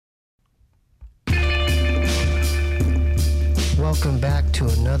welcome back to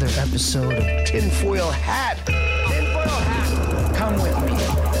another episode of Tinfoil Hat. Tinfoil Hat. Come with me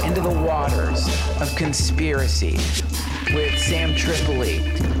into the waters of conspiracy with Sam Tripoli.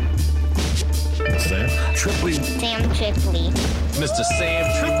 Sam Tripoli. Sam Tripoli. Mr. Sam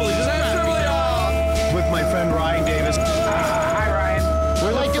Tripoli. With my friend Ryan Davis. Hi, Ryan.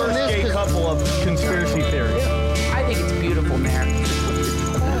 We're like doing this gay couple of conspiracy theories. I think it's beautiful, man.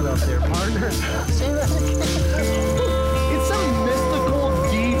 Hold up there, partner. Say that again. It's some mystical,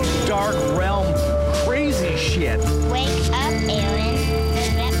 deep, dark realm, crazy shit. Wake up, Aaron.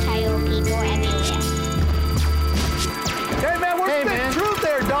 There's reptile people everywhere. Hey, man, what's the truth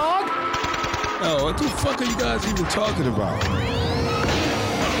there, dog? Oh, what the fuck are you guys even talking about?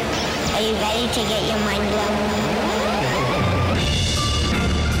 Are you ready to get your mind blown?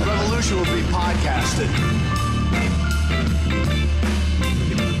 Revolution will be podcasted.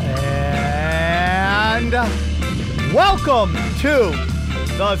 And welcome to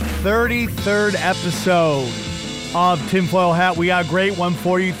the 33rd episode of Tinfoil Hat. We got a great one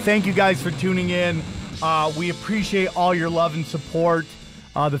for you. Thank you guys for tuning in. We appreciate all your love and support.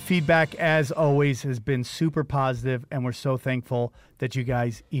 The feedback, as always, has been super positive, and we're so thankful that you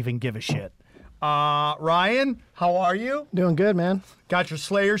guys even give a shit. Ryan, how are you? Doing good, man. Got your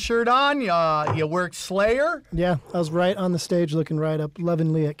Slayer shirt on? You work Slayer? Yeah, I was right on the stage looking right up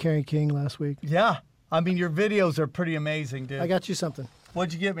lovingly at Carrie King last week. Yeah. I mean, your videos are pretty amazing, dude. I got you something.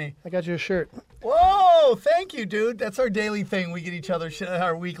 What'd you get me? I got you a shirt. Whoa, thank you, dude. That's our daily thing. We get each other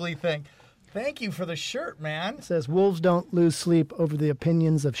our weekly thing. Thank you for the shirt, man. It says, wolves don't lose sleep over the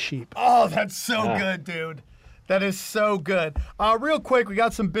opinions of sheep. Oh, that's so good, dude. That is so good. Real quick, we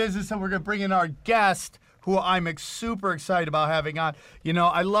got some business, and we're going to bring in our guest, who I'm super excited about having on. You know,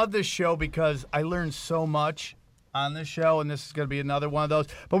 I love this show because I learned so much on this show, and this is going to be another one of those.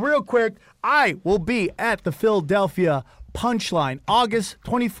 But real quick, I will be at the Philadelphia Punchline August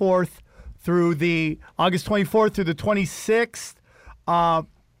 24th through the 26th.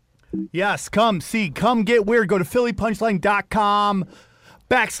 Yes, come get weird. Go to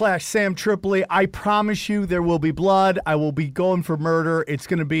phillypunchline.com/Sam Tripoli. I promise you there will be blood. I will be going for murder. It's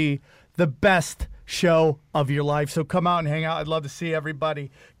going to be the best show of your life. So come out and hang out. I'd love to see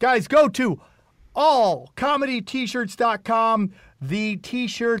everybody. Guys, go to allcomedyt-shirts.com. The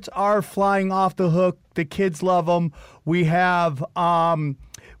t-shirts are flying off the hook. The kids love them. We have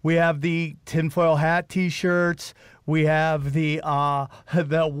the tinfoil hat t-shirts. We have the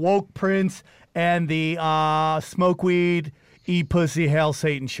woke prints and the smoke weed, eat pussy, hail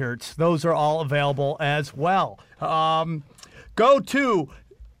Satan shirts. Those are all available as well. Go to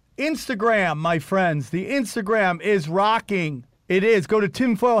Instagram, my friends. The Instagram is rocking. It is. Go to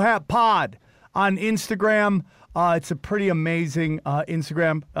Tinfoil Hat Pod on Instagram. It's a pretty amazing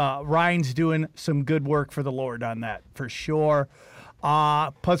Instagram. Ryan's doing some good work for the Lord on that, for sure.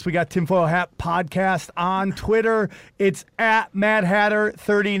 Plus, we got Tinfoil Hat Podcast on Twitter. It's at Mad Hatter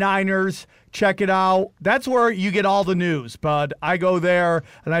 39ers. Check it out. That's where you get all the news, bud. I go there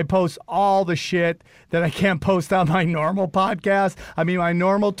and I post all the shit that I can't post on my normal podcast. I mean, my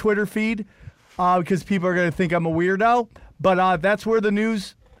normal Twitter feed, because people are going to think I'm a weirdo. But that's where the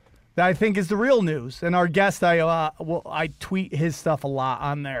news that I think is the real news. And our guest, I tweet his stuff a lot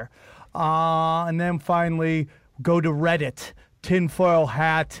on there. And then finally, go to Reddit. Tinfoil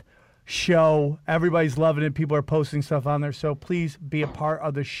Hat Show. Everybody's loving it. People are posting stuff on there. So please be a part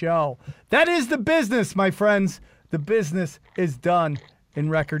of the show. That is the business, my friends. The business is done in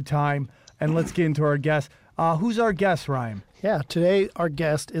record time. And let's get into our guest. Who's our guest, Ryan? Yeah, today our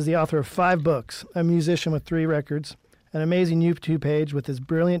guest is the author of 5 books, a musician with 3 records, an amazing YouTube page with his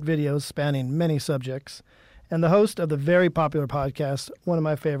brilliant videos spanning many subjects, and the host of the very popular podcast, one of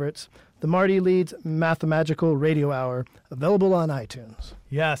my favorites, the Marty Leeds Mathemagical Radio Hour, available on iTunes.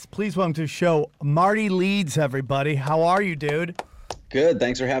 Yes, please welcome to the show, Marty Leeds, everybody. How are you, dude? Good.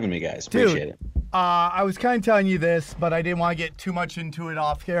 Thanks for having me, guys. Appreciate it. I was kind of telling you this, but I didn't want to get too much into it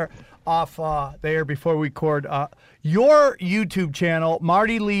off there before we record. Your YouTube channel,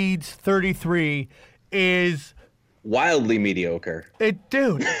 Marty Leeds 33, is wildly mediocre. It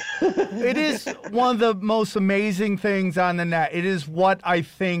is one of the most amazing things on the net. It is what I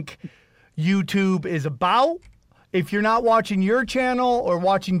think YouTube is about. If you're not watching your channel or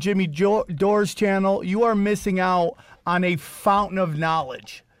watching Jimmy Dore's channel, you are missing out on a fountain of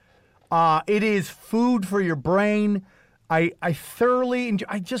knowledge. It is food for your brain. I thoroughly enjoy.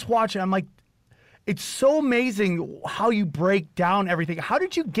 I just watch it. I'm like, it's so amazing how you break down everything. How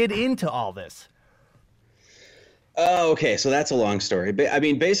did you get into all this? Oh, okay. So that's a long story. I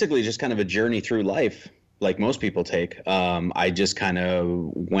mean, basically just kind of a journey through life. like most people take. I just kind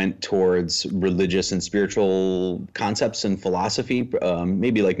of went towards religious and spiritual concepts and philosophy,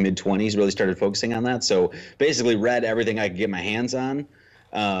 maybe like mid-20s, really started focusing on that. So basically read everything I could get my hands on.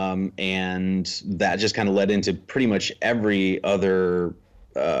 And that just kind of led into pretty much every other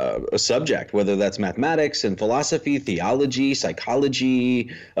subject, whether that's mathematics and philosophy, theology, psychology,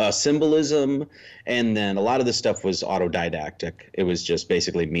 symbolism. And then a lot of this stuff was autodidactic. It was just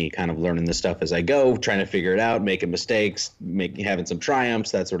basically me kind of learning this stuff as I go, trying to figure it out, making mistakes, having some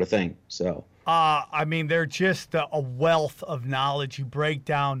triumphs, that sort of thing. So, I mean, they're just a wealth of knowledge. You break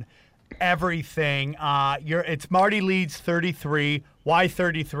down everything. It's Marty Leeds 33. Why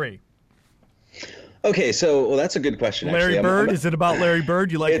 33? Okay, so well, that's a good question. Larry actually. Bird? Is it about Larry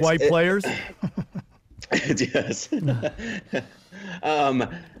Bird? You like white players? Yes.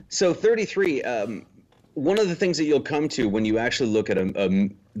 So 33. One of the things that you'll come to when you actually look at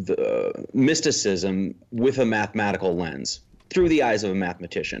the mysticism with a mathematical lens, through the eyes of a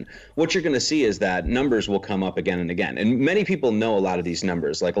mathematician, what you're going to see is that numbers will come up again and again. And many people know a lot of these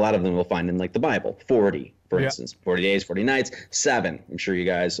numbers. Like a lot of them we'll find in like the Bible, 40, for instance, 40 days, 40 nights, 7. I'm sure you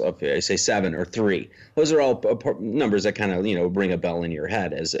guys, I say 7 or 3. Those are all numbers that kind of, ring a bell in your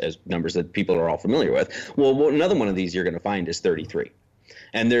head as numbers that people are all familiar with. Well, another one of these you're going to find is 33.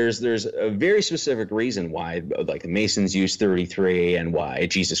 And there's a very specific reason why, like the Masons use 33, and why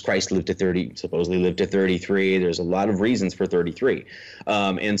Jesus Christ supposedly lived to 33. There's a lot of reasons for 33.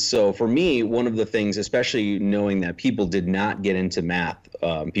 And so for me, one of the things, especially knowing that people did not get into math,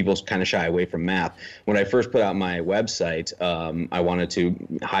 people kind of shy away from math. When I first put out my website, I wanted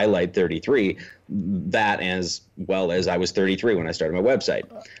to highlight 33. That as well as I was 33 when I started my website.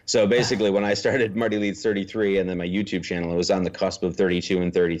 So basically when I started Marty Leeds 33 and then my YouTube channel, I was on the cusp of 32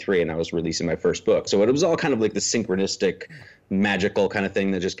 and 33, and I was releasing my first book. So it was all kind of like the synchronistic, magical kind of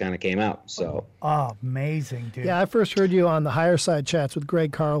thing that just kind of came out. So amazing, dude. Yeah, I first heard you on the Higher Side Chats with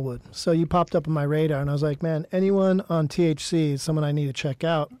Greg Carlwood. So you popped up on my radar, and I was like, man, anyone on THC is someone I need to check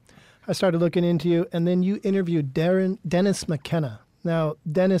out. I started looking into you, and then you interviewed Dennis McKenna. Now,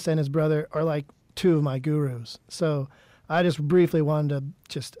 Dennis and his brother are like 2 of my gurus. So I just briefly wanted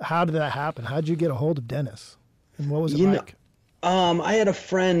to how did that happen? How did you get a hold of Dennis? And what was it like? I had a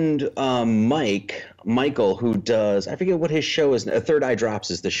friend, Michael, who does, I forget what his show is. Third Eye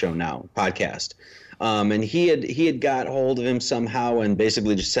Drops is the show now, podcast. And he had got hold of him somehow and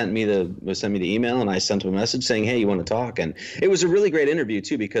basically just sent me the email, and I sent him a message saying, hey, you want to talk? And it was a really great interview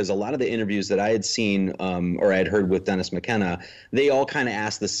too, because a lot of the interviews that I had seen or I had heard with Dennis McKenna, they all kind of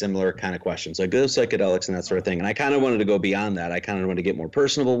asked the similar kind of questions, like those psychedelics and that sort of thing. And I kind of wanted to go beyond that. I kind of wanted to get more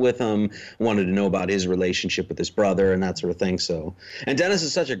personable with him, wanted to know about his relationship with his brother and that sort of thing. So, and Dennis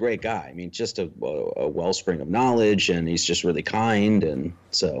is such a great guy. I mean, just a wellspring of knowledge, and he's just really kind, and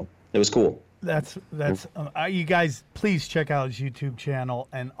so it was cool. That's you guys, please check out his YouTube channel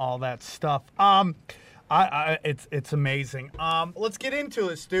and all that stuff. It's amazing. Let's get into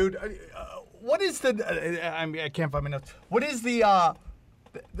this, dude. What is I can't find my notes. What is the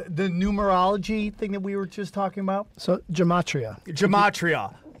numerology thing that we were just talking about? So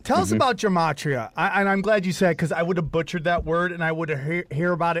Gematria. Tell us about Gematria. And I'm glad you said, because I would have butchered that word and I would have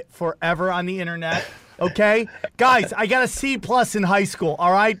hear about it forever on the internet. Okay? Guys, I got a C+ in high school,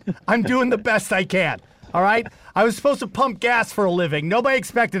 all right? I'm doing the best I can, all right? I was supposed to pump gas for a living. Nobody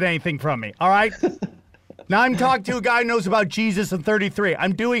expected anything from me, all right? Now I'm talking to a guy who knows about Jesus and 33.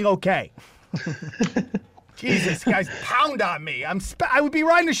 I'm doing okay. Jesus, guys, pound on me. I would be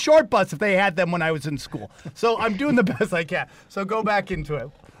riding a short bus if they had them when I was in school. So I'm doing the best I can. So go back into it.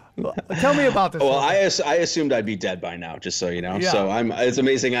 Tell me about this. Well, I assumed I'd be dead by now, just so you know. Yeah. So it's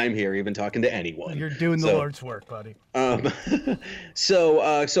amazing I'm here, even talking to anyone. You're doing the Lord's work, buddy. So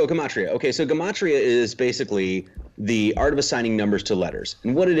Gematria. Okay, so Gematria is basically the art of assigning numbers to letters.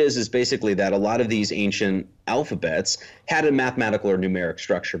 And what it is basically that a lot of these ancient alphabets had a mathematical or numeric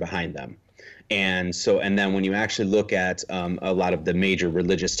structure behind them. And then when you actually look at a lot of the major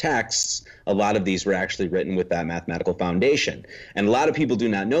religious texts, a lot of these were actually written with that mathematical foundation. And a lot of people do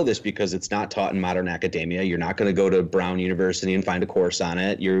not know this because it's not taught in modern academia. You're not going to go to Brown University and find a course on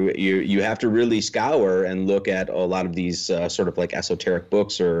it. You have to really scour and look at a lot of these sort of like esoteric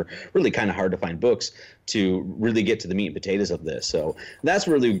books, or really kind of hard to find books, to really get to the meat and potatoes of this. So that's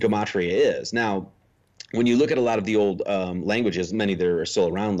really what Gematria is. Now, when you look at a lot of the old languages, many that are still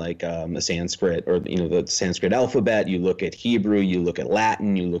around, like the Sanskrit, or the Sanskrit alphabet, you look at Hebrew, you look at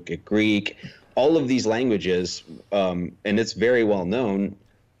Latin, you look at Greek, all of these languages, and it's very well known,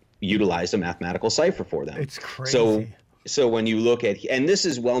 utilize a mathematical cipher for them. It's crazy. So So when you look at, and this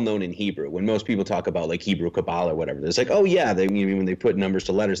is well known in Hebrew, when most people talk about like Hebrew Kabbalah or whatever, it's like, oh yeah, when they put numbers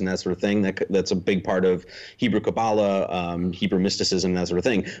to letters and that sort of thing, that's a big part of Hebrew Kabbalah, Hebrew mysticism, that sort of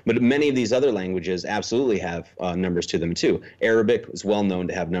thing. But many of these other languages absolutely have numbers to them too. Arabic is well known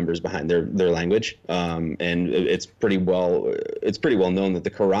to have numbers behind their language, and it's pretty well known that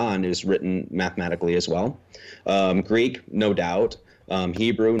the Quran is written mathematically as well. Greek, no doubt.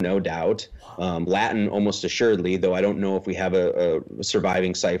 Hebrew, no doubt. Latin, almost assuredly, though I don't know if we have a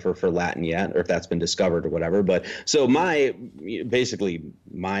surviving cipher for Latin yet, or if that's been discovered or whatever. But so my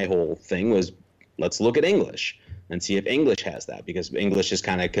whole thing was, let's look at English and see if English has that, because English is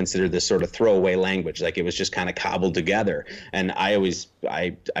kind of considered this sort of throwaway language, like it was just kind of cobbled together. And I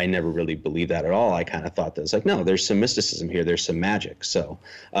never really believed that at all. I kind of thought that it's like, no, there's some mysticism here, there's some magic. So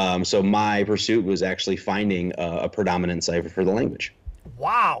my pursuit was actually finding a predominant cipher for the language.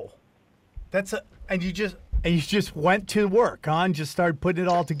 Wow. And you just went to work, huh? And just started putting it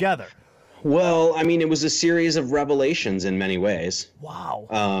all together. Well, I mean, it was a series of revelations in many ways.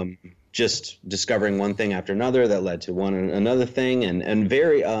 Wow. Just discovering one thing after another that led to another thing, and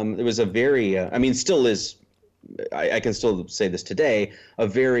it was a very I mean, still is. I can still say this today, a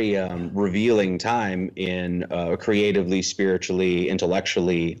very revealing time in creatively, spiritually,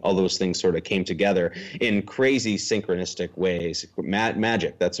 intellectually, all those things sort of came together in crazy synchronistic ways.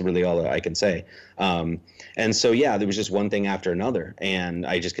 Magic, that's really all I can say. And so, yeah, there was just one thing after another. And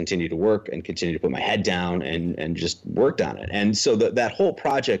I just continued to work and continued to put my head down and just worked on it. And so that whole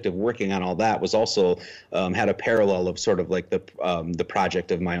project of working on all that was also had a parallel of sort of like the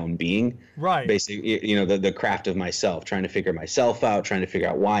project of my own being. Right. Basically, the craft of myself, trying to figure myself out, trying to figure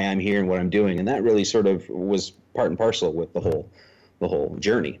out why I'm here and what I'm doing. And that really sort of was part and parcel with the whole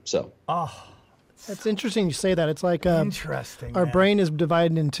journey. So. Oh. It's interesting you say that. It's like interesting. Our brain is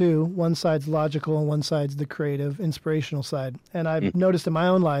divided in two. One side's logical and one side's the creative, inspirational side. And I've noticed in my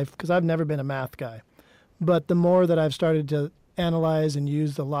own life, because I've never been a math guy, but the more that I've started to analyze and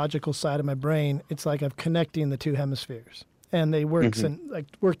use the logical side of my brain, it's like I'm connecting the two hemispheres, and they work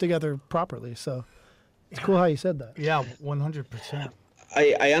together properly. So it's cool how you said that. Yeah, 100%.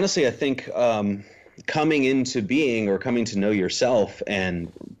 I honestly, I think coming into being or coming to know yourself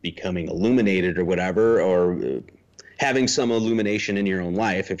and becoming illuminated or whatever, or having some illumination in your own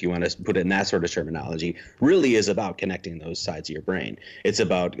life, if you want to put it in that sort of terminology, really is about connecting those sides of your brain. It's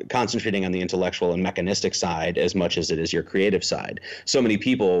about concentrating on the intellectual and mechanistic side as much as it is your creative side. So many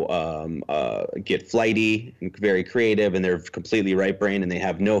people get flighty and very creative, and they're completely right brain, and they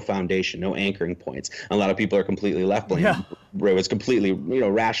have no foundation, no anchoring points. A lot of people are completely left brain. Yeah. Where it's completely,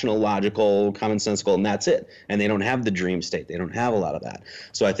 rational, logical, commonsensical, and that's it. And they don't have the dream state. They don't have a lot of that.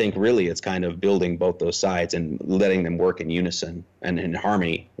 So I think really it's kind of building both those sides and letting them work in unison and in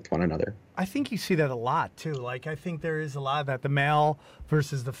harmony with one another. I think you see that a lot too. Like, I think there is a lot of that, the male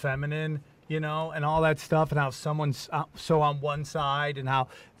versus the feminine, and all that stuff, and how someone's so on one side, and how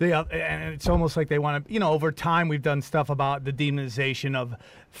and it's almost like they want to, over time we've done stuff about the demonization of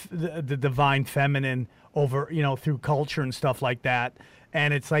the divine feminine over, through culture and stuff like that.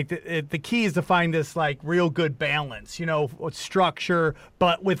 And it's like the key is to find this like real good balance, structure,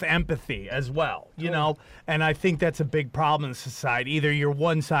 but with empathy as well, And I think that's a big problem in society. Either you're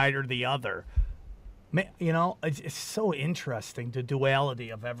one side or the other. It's so interesting, the duality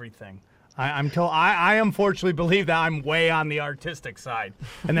of everything. I unfortunately believe that I'm way on the artistic side,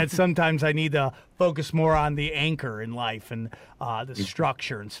 and that sometimes I need to focus more on the anchor in life and the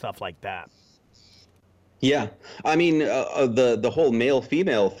structure and stuff like that. Yeah, I mean, the whole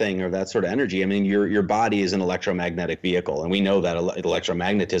male-female thing, or that sort of energy. I mean, your body is an electromagnetic vehicle, and we know that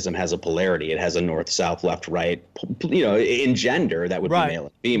electromagnetism has a polarity. It has a north, south, left, right. In gender, that would be male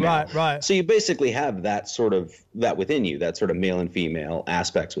and female. Right. So you basically have that within you, that sort of male and female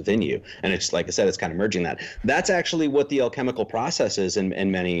aspects within you, and it's like I said, it's kind of merging that. That's actually what the alchemical process is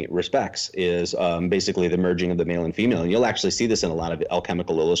in many respects. Is basically the merging of the male and female. And you'll actually see this in a lot of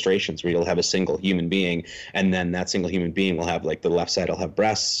alchemical illustrations, where you'll have a single human being. And then that single human being will have, like, the left side will have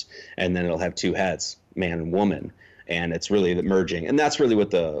breasts, and then it'll have two heads, man and woman. And it's really the merging. And that's really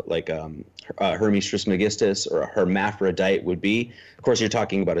what the, Hermes Trismegistus or a hermaphrodite would be. Of course, you're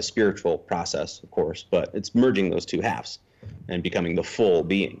talking about a spiritual process, of course, but it's merging those two halves and becoming the full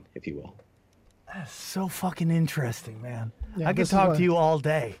being, if you will. That's so fucking interesting, man. Yeah, I could talk to you all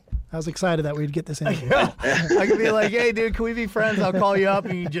day. I was excited that we'd get this interview. I could be like, hey, dude, can we be friends? I'll call you up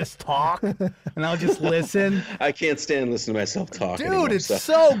and you just talk, and I'll just listen. I can't stand listening to myself talk. Dude, anymore, it's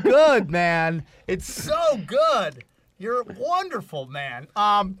so good, man. It's so good. You're wonderful, man.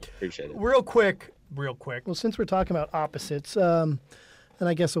 Appreciate it. Real quick. Well, since we're talking about opposites, and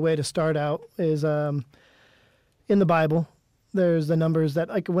I guess a way to start out is in the Bible, there's the numbers that,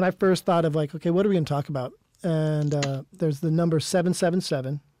 like, when I first thought of, like, okay, what are we going to talk about? And there's the number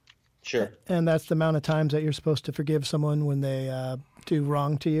 777. Sure. And that's the amount of times that you're supposed to forgive someone when they do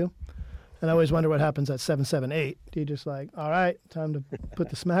wrong to you. And I always wonder what happens at 778. Do you just like, all right, time to put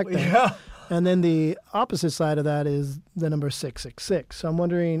the smack down? Yeah. And then the opposite side of that is the number 666. So I'm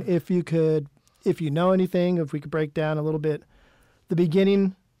wondering if you know anything, if we could break down a little bit the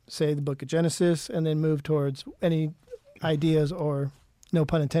beginning, say the book of Genesis, and then move towards any ideas or, no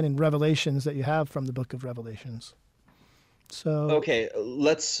pun intended, revelations that you have from the book of Revelations. So okay,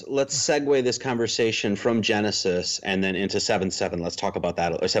 let's segue this conversation from Genesis and then into 7:7. Let's talk about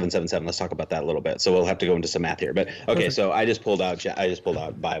that, or 7:7. Let's talk about that a little bit. So we'll have to go into some math here. But okay, Perfect. So I just pulled out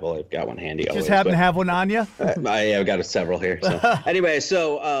Bible. I've got one handy. Just always, happen but to have one on you? I've got several here. So anyway,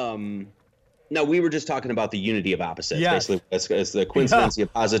 so no, we were just talking about the unity of opposites. Yes. Basically, it's the coincidentia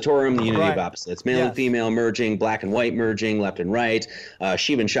oppositorum, the unity Right. of opposites. Male and Yes. female merging, black and white merging, left and right,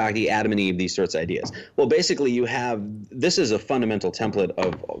 Shiva and Shakti, Adam and Eve, these sorts of ideas. Well, basically, this is a fundamental template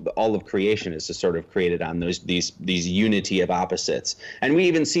of all of creation, is to sort of created on these unity of opposites. And we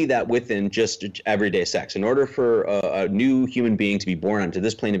even see that within just everyday sex. In order for a new human being to be born onto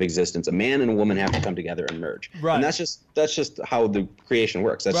this plane of existence, a man and a woman have to come together and merge. Right. And that's just how the creation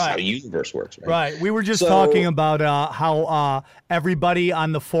works. That's Right. how the universe works. Right. We were just So- talking about how everybody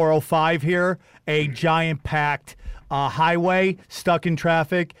on the 405 here, a giant packed highway, stuck in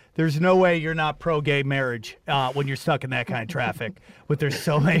traffic. There's no way you're not pro-gay marriage when you're stuck in that kind of traffic. But there's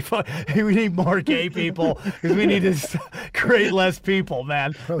so many. We need more gay people because we need to create less people,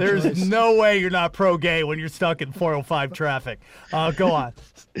 man. Pro-choice. There's no way you're not pro-gay when you're stuck in 405 traffic. Go on.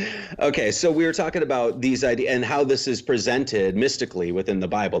 Okay, so we were talking about these ideas and how this is presented mystically within the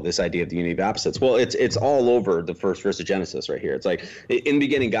Bible, this idea of the unity of opposites. Well, it's all over the first verse of Genesis right here. It's like, in the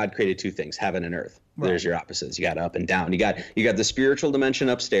beginning, God created two things, heaven and earth. Right. There's your opposites. You got up and down. You got the spiritual dimension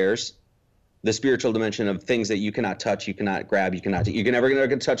upstairs, the spiritual dimension of things that you cannot touch, you cannot grab, you're never going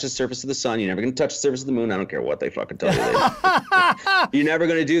to touch the surface of the sun, you're never going to touch the surface of the moon. I don't care what they fucking tell you. You're never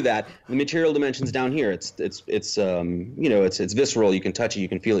going to do that. The material dimension's down here. It's visceral. You can touch it, you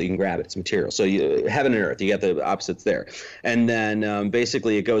can feel it, you can grab it. It's material. So heaven and earth, you got the opposites there. And then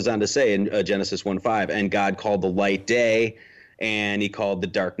basically it goes on to say in Genesis 1:5, and God called the light day, and he called the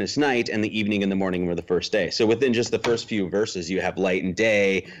darkness night, and the evening and the morning were the first day. So within just the first few verses, you have light and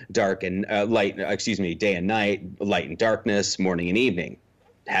day, day and night, light and darkness, morning and evening,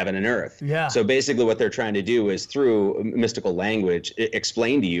 heaven and earth. Yeah. So basically what they're trying to do is, through mystical language,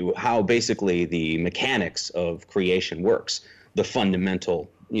 explain to you how basically the mechanics of creation works, the fundamental,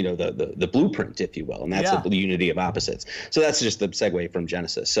 the blueprint, if you will, and that's the unity of opposites. So that's just the segue from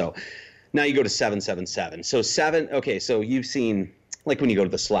Genesis. So now you go to 777. So so you've seen, like when you go to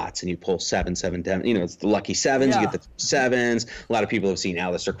the slots and you pull 777, it's the lucky sevens, you get the sevens. A lot of people have seen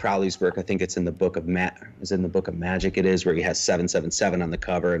Aleister Crowley's work. I think it's in the book of Magic, it is, where he has 777 on the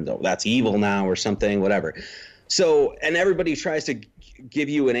cover, and that's evil now or something, whatever. So, and everybody tries to give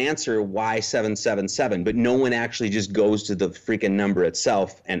you an answer why 777, but no one actually just goes to the freaking number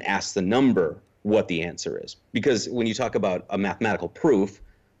itself and asks the number what the answer is. Because when you talk about a mathematical proof,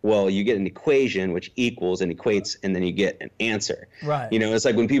 well, you get an equation which equals and equates, and then you get an answer. Right. It's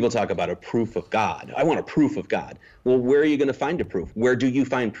like when people talk about a proof of God. I want a proof of God. Well, where are you going to find a proof? Where do you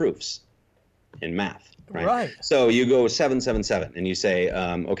find proofs? In math. Right. So you go 777 and you say,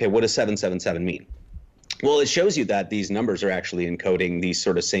 okay, what does 777 mean? Well, it shows you that these numbers are actually encoding these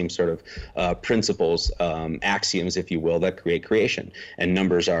same principles, axioms, if you will, that create creation. And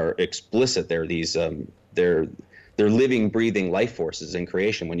numbers are explicit. They're these, they're living, breathing life forces in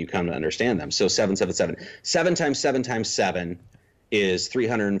creation when you come to understand them. So 777. 7 times 7 times 7 is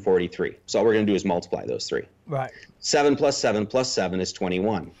 343. So all we're going to do is multiply those three. Right. 7 plus 7 plus 7 is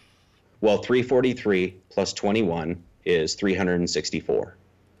 21. Well, 343 plus 21 is 364.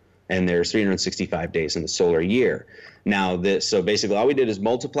 And there's 365 days in the solar year. Now, so basically all we did is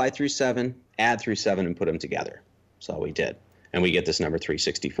multiply through 7, add through 7, and put them together. That's all we did. And we get this number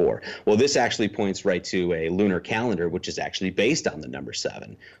 364. Well, this actually points right to a lunar calendar, which is actually based on the number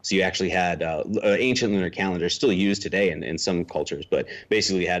 7. So you actually had ancient lunar calendars still used today in some cultures, but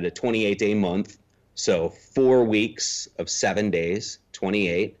basically had a 28-day month. So 4 weeks of 7 days,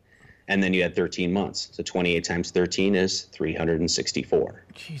 28. And then you had 13 months. So 28 times 13 is 364.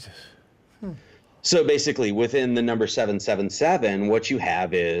 Jesus. So basically within the number 777, what you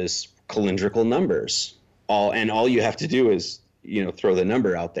have is calendrical numbers. All you have to do is, throw the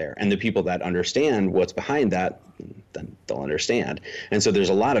number out there, and the people that understand what's behind that, then they'll understand. And so there's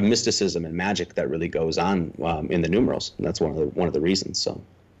a lot of mysticism and magic that really goes on in the numerals, and that's one of the reasons. So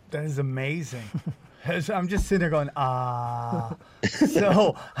That is amazing. I'm just sitting there going,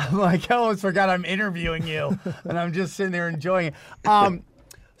 So I'm like, I almost forgot I'm interviewing you, and I'm just sitting there enjoying it.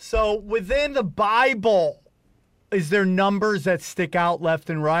 So within the Bible, is there numbers that stick out left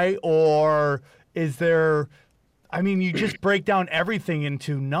and right, or is there? I mean, you just break down everything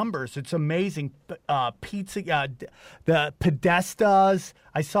into numbers. It's amazing. Pizza, the Podestas.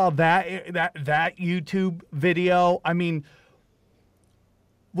 I saw that YouTube video. I mean,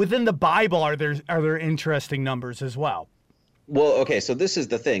 within the Bible, are there interesting numbers as well? Well, okay. So this is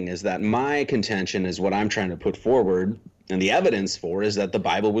the thing: is that my contention is what I'm trying to put forward, and the evidence for is that the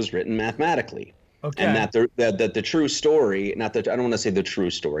Bible was written mathematically. Okay. And that the true story, not that I don't want to say the true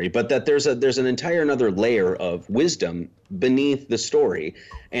story, but that there's an entire another layer of wisdom beneath the story,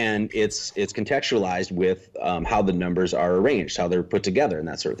 and it's contextualized with how the numbers are arranged, how they're put together, and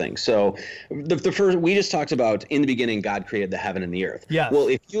that sort of thing. So the first, we just talked about in the beginning, God created the heaven and the earth. Yeah. Well,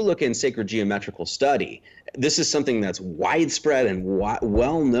 if you look in sacred geometrical study, this is something that's widespread and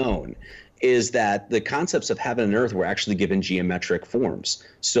well known. Is that the concepts of heaven and earth were actually given geometric forms.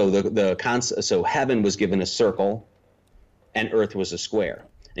 So so heaven was given a circle, and earth was a square.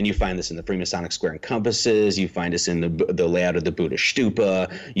 And you find this in the Freemasonic square and compasses. You find this in the layout of the Buddhist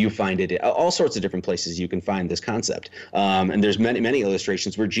stupa. You find it in all sorts of different places. You can find this concept. And there's many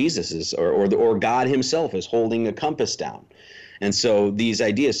illustrations where Jesus is, or God Himself is holding a compass down. And so these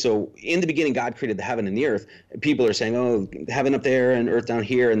ideas, so in the beginning, God created the heaven and the earth. People are saying, oh, heaven up there and earth down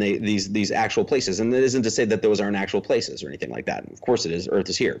here, and these actual places. And it isn't to say that those aren't actual places or anything like that. Of course it is. Earth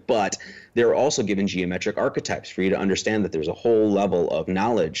is here. But they're also given geometric archetypes for you to understand that there's a whole level of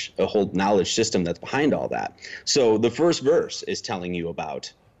knowledge, a whole knowledge system that's behind all that. So the first verse is telling you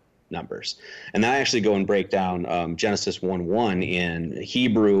about numbers. And I actually go and break down Genesis 1:1 in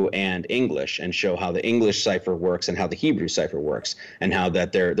Hebrew and English and show how the English cipher works and how the Hebrew cipher works, and how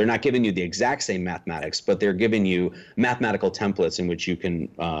that they're not giving you the exact same mathematics, but they're giving you mathematical templates in which you can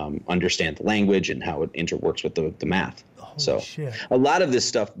understand the language and how it interworks with the math. So a lot of this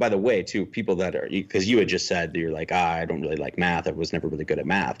stuff, by the way, too, people that are, because you had just said you're like, I don't really like math. I was never really good at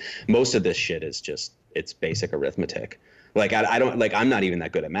math. Most of this shit is just, it's basic arithmetic. Like I don't like, I'm not even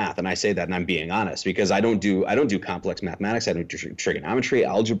that good at math, and I say that, and I'm being honest, because I don't do complex mathematics. I don't do trigonometry,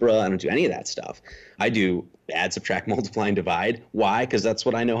 algebra. I don't do any of that stuff. I do add, subtract, multiply, and divide. Why? Because that's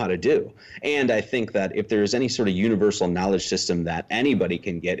what I know how to do. And I think that if there's any sort of universal knowledge system that anybody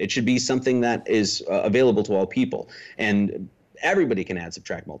can get, it should be something that is available to all people, and everybody can add,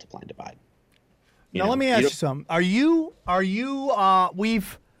 subtract, multiply, and divide. Now let me ask you something.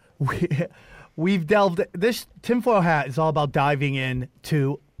 We've delved, this tinfoil hat is all about diving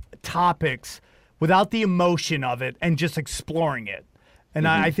into topics without the emotion of it and just exploring it. And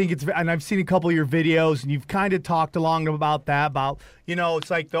I think and I've seen a couple of your videos, and you've kind of talked along about that, about,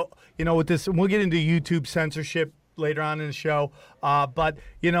 it's like with this, and we'll get into YouTube censorship later on in the show, but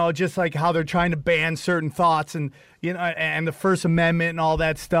just like how they're trying to ban certain thoughts, and and the First Amendment and all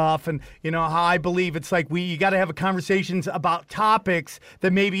that stuff, and how I believe it's like you got to have conversations about topics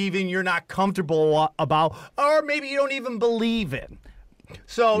that maybe even you're not comfortable about, or maybe you don't even believe in.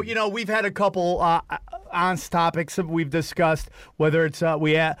 So we've had a couple on topics that we've discussed, whether it's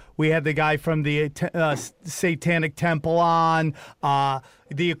we had the guy from the Satanic Temple on,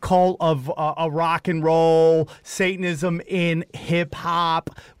 the occult of rock and roll, Satanism in hip hop.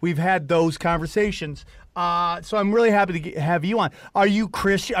 We've had those conversations. So I'm really happy to have you on. Are you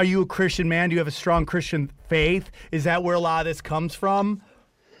Christian? Are you a Christian man? Do you have a strong Christian faith? Is that where a lot of this comes from?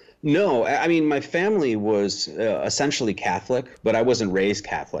 No, I mean, my family was essentially Catholic, but I wasn't raised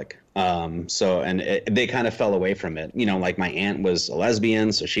Catholic. They kind of fell away from it. Like my aunt was a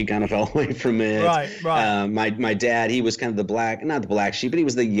lesbian, so she kind of fell away from it. Right. My dad, he was kind of not the black sheep, but he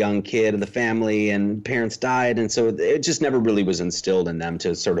was the young kid of the family, and parents died. And so it just never really was instilled in them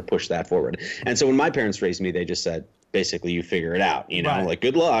to sort of push that forward. And so when my parents raised me, they just said, basically, you figure it out, right. Like,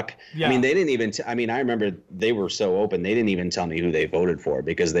 good luck. Yeah. I mean, they didn't even, I remember they were so open, they didn't even tell me who they voted for,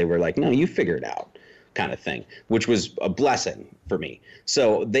 because they were like, no, you figure it out, kind of thing, which was a blessing for me.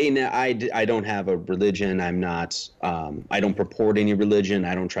 So I don't have a religion. I'm not, I don't purport any religion.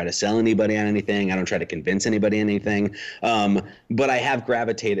 I don't try to sell anybody on anything. I don't try to convince anybody anything. But I have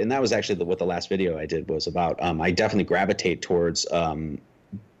gravitated, and that was actually what the last video I did was about. I definitely gravitate towards,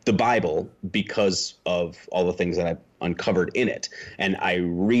 the Bible because of all the things that I've uncovered in it. And I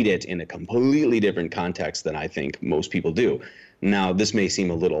read it in a completely different context than I think most people do. Now, this may seem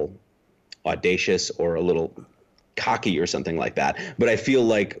a little audacious or a little cocky or something like that, but I feel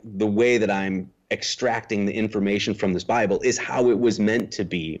like the way that I'm extracting the information from this Bible is how it was meant to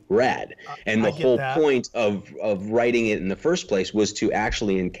be read. And the whole point of writing it in the first place was to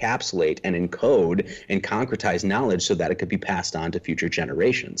actually encapsulate and encode and concretize knowledge so that it could be passed on to future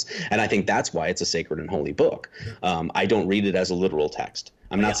generations. And I think that's why it's a sacred and holy book. I don't read it as a literal text.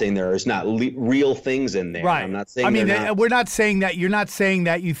 I'm not saying there's not real things in there. Right. I'm not saying we're not saying that. You're not saying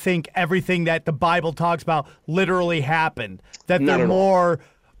that you think everything that the Bible talks about literally happened. That they're more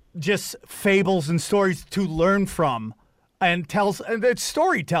just fables and stories to learn from, and it's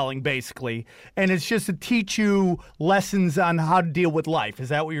storytelling basically, and it's just to teach you lessons on how to deal with life. Is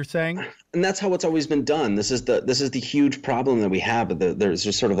that what you're saying? And that's how it's always been done. This is the huge problem that we have. There's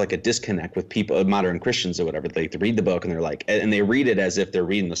just sort of like a disconnect with people, modern Christians or whatever. They read the book and they're like, and they read it as if they're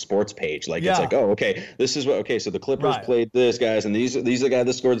reading the sports page. Like it's like, oh, okay, this is what. Okay, so the Clippers played this, guys, and these are the guy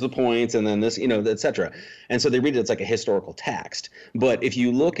that scores the points, and then this, etc. And so they read it. It's like a historical text. But if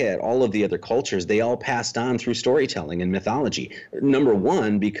you look at all of the other cultures, they all passed on through storytelling and mythology. Number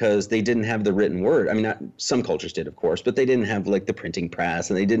one, because they didn't have the written word. I mean, some cultures did, of course, but they didn't have like the printing press,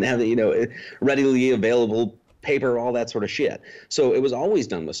 and they didn't have readily available paper, all that sort of shit. So it was always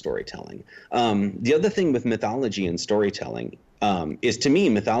done with storytelling. The other thing with mythology and storytelling is, to me,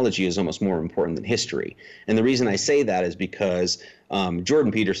 mythology is almost more important than history. And the reason I say that is because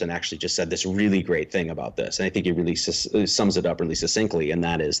Jordan Peterson actually just said this really great thing about this. And I think he really sums it up really succinctly. And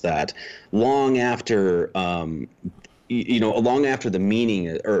that is that long after long after the meaning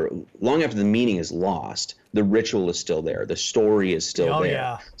is lost, the ritual is still there. The story is still there.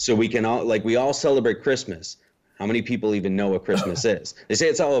 Yeah. So we all celebrate Christmas. How many people even know what Christmas is? They say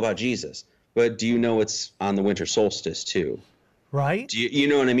it's all about Jesus, but do you know it's on the winter solstice too? Right. Do you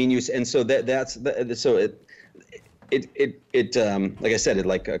know what I mean? So like I said, it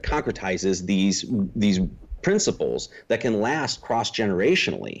concretizes these principles that can last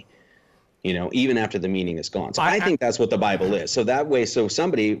cross-generationally. Even after the meaning is gone. So I think that's what the Bible is. So that way, so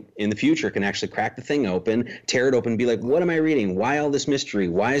somebody in the future can actually crack the thing open, tear it open, and be like, what am I reading? Why all this mystery?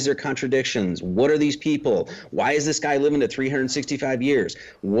 Why is there contradictions? What are these people? Why is this guy living to 365 years?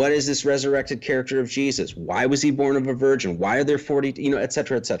 What is this resurrected character of Jesus? Why was he born of a virgin? Why are there 40, et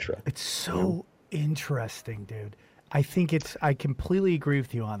cetera, et cetera? It's so interesting, dude. I completely agree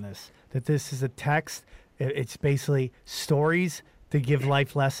with you on this, that this is a text. It's basically stories to give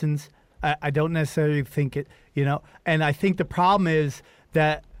life lessons. I don't necessarily think it, and I think the problem is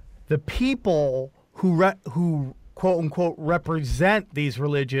that the people who quote unquote represent these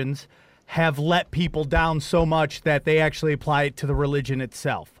religions have let people down so much that they actually apply it to the religion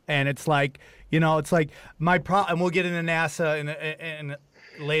itself. And it's like, it's like and we'll get into NASA and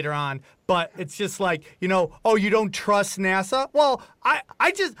later on, but it's just like, oh, you don't trust NASA? Well,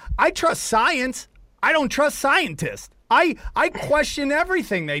 I trust science. I don't trust scientists. I question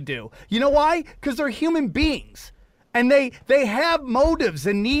everything they do. You know why? Because they're human beings. And they have motives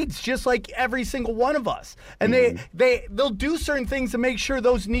and needs just like every single one of us. And they'll do certain things to make sure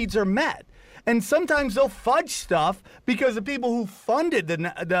those needs are met. And sometimes they'll fudge stuff because the people who funded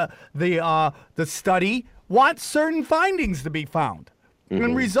the study want certain findings to be found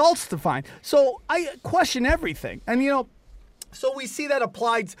and results to find. So I question everything. And so we see that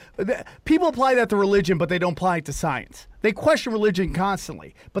applied. People apply that to religion, but they don't apply it to science. They question religion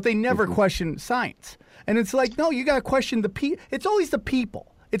constantly, but they never question science. And it's like, no, you got to question the people. It's always the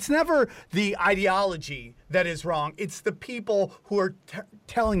people. It's never the ideology that is wrong. It's the people who are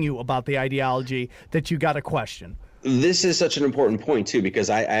telling you about the ideology that you got to question. This is such an important point too,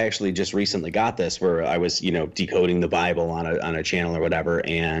 because I actually just recently got this where I was, decoding the Bible on a channel or whatever,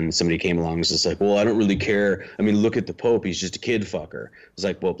 and somebody came along and was just like, well, I don't really care. I mean, look at the Pope; he's just a kid fucker. I was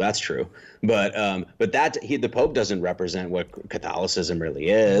like, well, that's true, but the Pope doesn't represent what Catholicism really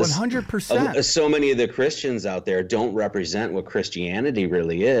is. 100%. So many of the Christians out there don't represent what Christianity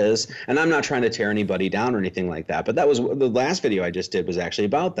really is, and I'm not trying to tear anybody down or anything like that. But that was the last video I just did was actually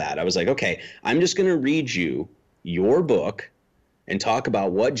about that. I was like, okay, I'm just going to read you your book and talk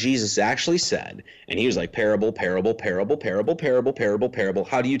about what Jesus actually said. And he was like, parable, parable, parable, parable, parable, parable, parable.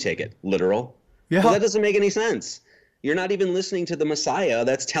 How do you take it? Literal? Yeah. Well, that doesn't make any sense. You're not even listening to the Messiah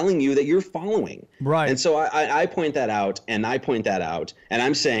that's telling you that you're following. Right. And so I point that out, and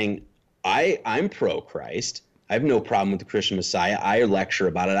I'm saying I'm pro-Christ. I have no problem with the Christian Messiah. I lecture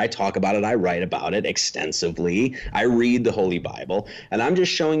about it. I talk about it. I write about it extensively. I read the Holy Bible, and I'm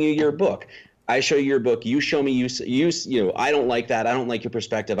just showing you your book. I show you your book. You show me I don't like that. I don't like your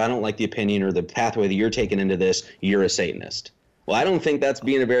perspective. I don't like the opinion or the pathway that you're taking into this. You're a Satanist. Well, I don't think that's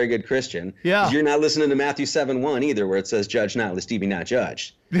being a very good Christian. Yeah. You're not listening to Matthew 7:1 either, where it says, "Judge not, lest ye be not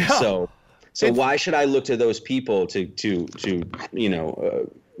judged." Yeah. So why should I look to those people to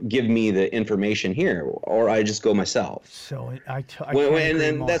give me the information here, or I just go myself. So I can't And agree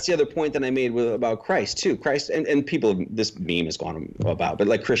then more. that's the other point that I made about Christ too. Christ and people, this meme has gone about, but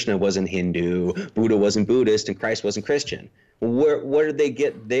like Krishna wasn't Hindu, Buddha wasn't Buddhist, and Christ wasn't Christian. Where did they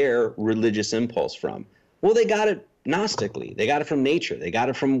get their religious impulse from? Well, they got it Gnostically. They got it from nature. They got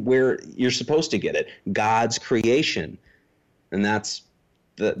it from where you're supposed to get it, God's creation, and that's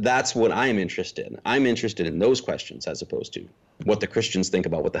what I'm interested in. I'm interested in those questions as opposed to what the Christians think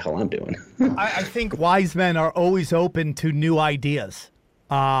about what the hell I'm doing. I think wise men are always open to new ideas.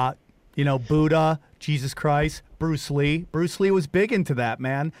 Buddha, Jesus Christ, Bruce Lee. Bruce Lee was big into that,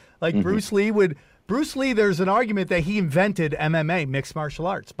 man. Like Bruce Lee, there's an argument that he invented MMA, mixed martial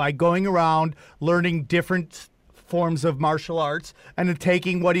arts, by going around learning different forms of martial arts and then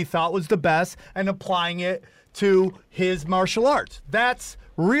taking what he thought was the best and applying it to his martial arts. That's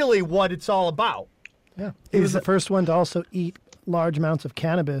really what it's all about. Yeah. He was the first one to also eat large amounts of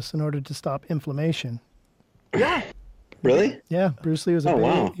cannabis in order to stop inflammation. Yeah. Really? Yeah, Bruce Lee was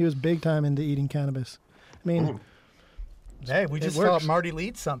wow. He was big time into eating cannabis. I mean, hey, we just works. taught Marty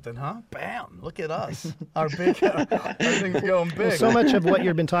Leeds something, huh? Bam! Look at us. Everything's going big. well, so much of what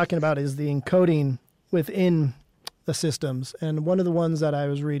you've been talking about is the encoding within the systems. And one of the ones that I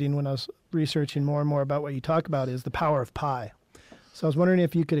was reading when I was researching more and more about what you talk about is the power of pi. So I was wondering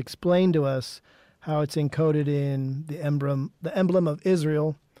if you could explain to us how it's encoded in the emblem of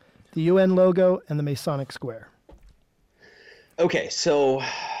Israel, the UN logo, and the Masonic square. Okay, so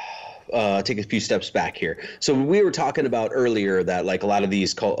take a few steps back here. So we were talking about earlier that like a lot of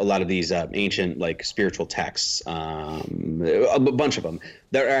these ancient like spiritual texts, a bunch of them,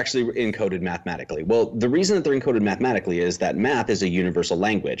 they're actually encoded mathematically. Well, the reason that they're encoded mathematically is that math is a universal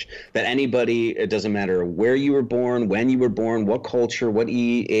language that anybody, it doesn't matter where you were born, when you were born, what culture, what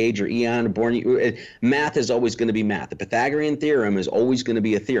age or eon born, math is always going to be math. The Pythagorean theorem is always going to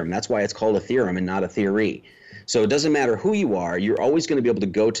be a theorem. That's why it's called a theorem and not a theory. So it doesn't matter who you are, you're always going to be able to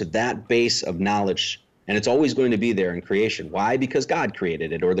go to that base of knowledge, and it's always going to be there in creation. Why? Because God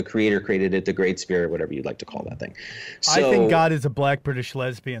created it, or the Creator created it, the Great Spirit, whatever you'd like to call that thing. So, I think God is a black British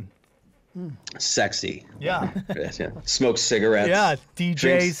lesbian. Sexy. Yeah. Yeah. Smokes cigarettes. Yeah,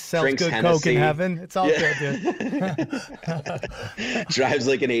 DJs, sells drinks good Hennessy. coke in heaven. It's all good, dude. Drives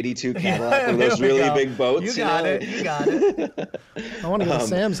like an 82 Cadillac, Yeah, one of those there we really go. big boats. You got it. You got it. I want to go to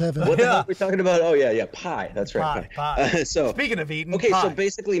Sam's heaven. What the hell are we talking about? Oh, yeah, pie. That's right. Pie. So Speaking of eating, okay, pie. so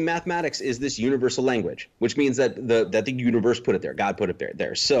basically mathematics is this universal language, which means that the universe put it there. God put it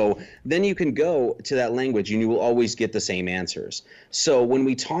there. So then you can go to that language and you will always get the same answers. So when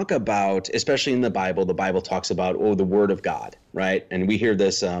we talk about, especially in the Bible talks about, the word of God, right? And we hear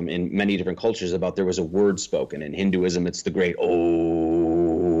this in many different cultures about there was a word spoken. In Hinduism, it's the great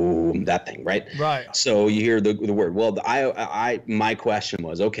Om, that thing, right? Right. So you hear the word. Well, my question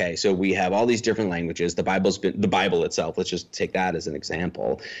was, okay, so we have all these different languages. The Bible itself, let's just take that as an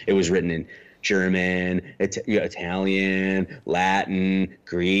example. It was written in German, Italian, Latin,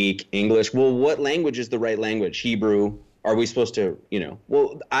 Greek, English. Well, what language is the right language? Hebrew? Are we supposed to,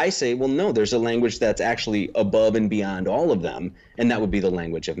 well, I say, well, no, there's a language that's actually above and beyond all of them, and that would be the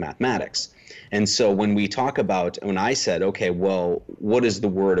language of mathematics. And so when I said, okay, well, what is the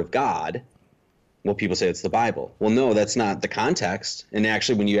word of God? Well, people say it's the Bible. Well, no, that's not the context. And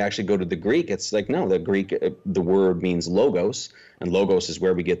actually, when you actually go to the Greek, it's like, no, the Greek, the word means logos. And logos is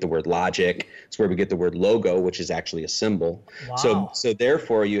where we get the word logic. It's where we get the word logo, which is actually a symbol. Wow. So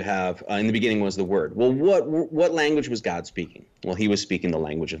therefore you have, in the beginning was the word. Well, what language was God speaking? Well, he was speaking the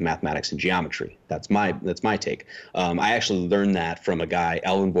language of mathematics and geometry. That's my take. I actually learned that from a guy,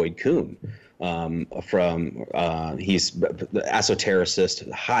 Alvin Boyd Kuhn. He's the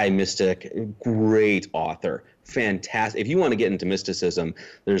esotericist, high mystic, great author, fantastic. If you want to get into mysticism,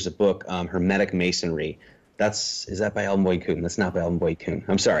 there's a book, Hermetic Masonry. Is that by Alvin Boyd Kuhn? That's not by Alvin Boyd Kuhn.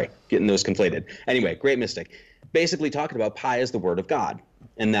 I'm sorry, getting those conflated. Anyway, great mystic. Basically talking about pi as the word of God,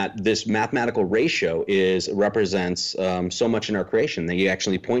 and that this mathematical ratio represents so much in our creation that you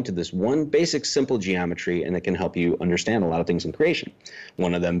actually point to this one basic simple geometry, and it can help you understand a lot of things in creation.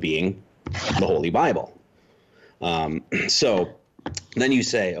 One of them being the Holy Bible. So then you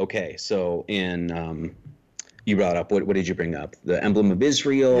say, okay, so you brought up, what did you bring up? The emblem of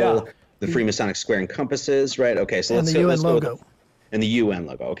Israel, Yeah. the Freemasonic square and compasses, right? Okay, so And the UN logo. And the UN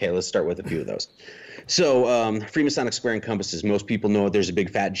logo. Okay, let's start with a few of those. So Freemasonic square and compasses, most people know there's a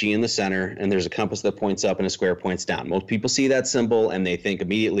big fat G in the center, and there's a compass that points up and a square points down. Most people see that symbol, and they think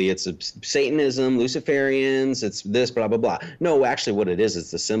immediately it's Satanism, Luciferians, it's this, blah, blah, blah. No, actually what it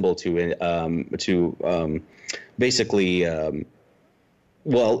is the symbol to basically, it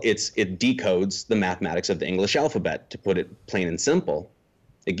decodes the mathematics of the English alphabet, to put it plain and simple.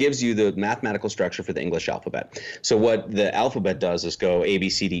 It gives you the mathematical structure for the English alphabet. So what the alphabet does is go A, B,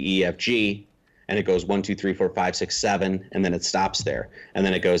 C, D, E, F, G, and it goes 1, 2, 3, 4, 5, 6, 7, and then it stops there. And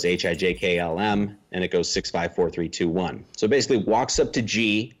then it goes H, I, J, K, L, M, and it goes 6, 5, 4, 3, 2, 1. So basically walks up to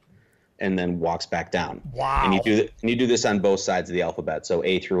G and then walks back down. Wow. And you do this on both sides of the alphabet, so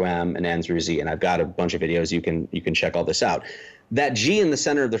A through M and N through Z. And I've got a bunch of videos you can check all this out. That G in the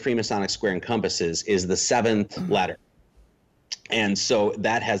center of the Freemasonic square and compasses is the 7th letter. And so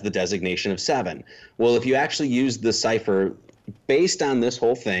that has the designation of 7. Well, if you actually use the cipher based on this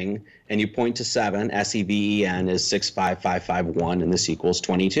whole thing and you point to 7, SEVEN is 65551, and this equals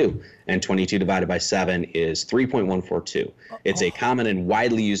 22. And 22 divided by 7 is 3.142. It's a common and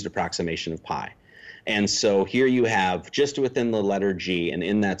widely used approximation of pi. And so here you have, just within the letter G, and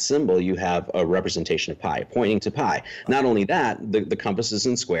in that symbol, you have a representation of pi, pointing to pi. Not only that, the compass is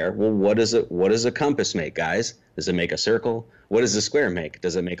in square. Well, what does a compass make, guys? Does it make a circle? What does a square make?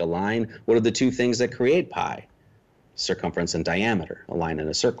 Does it make a line? What are the two things that create pi? Circumference and diameter, a line and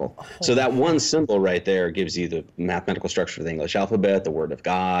a circle. So that one symbol right there gives you the mathematical structure of the English alphabet, the word of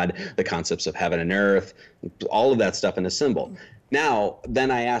God, the concepts of heaven and earth, all of that stuff in a symbol. Now,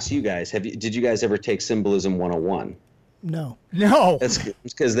 then I ask you guys, did you guys ever take Symbolism 101? No. No. That's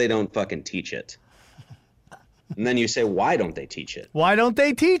because they don't fucking teach it. And then you say, why don't they teach it? Why don't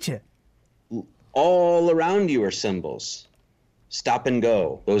they teach it? All around you are symbols. Stop and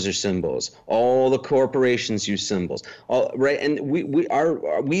go, those are symbols. All the corporations use symbols. All right, and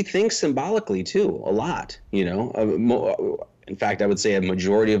we think symbolically too a lot. You know, in fact, I would say a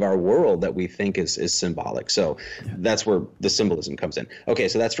majority of our world that we think is symbolic. So that's where the symbolism comes in. Okay,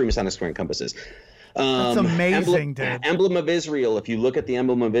 so that's Freemasonic square and compasses. That's amazing, dude. Emblem of Israel. If you look at the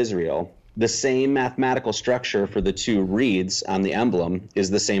emblem of Israel, the same mathematical structure for the two reeds on the emblem is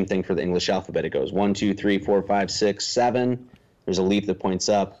the same thing for the English alphabet. It goes 1, 2, 3, 4, 5, 6, 7. There's a leaf that points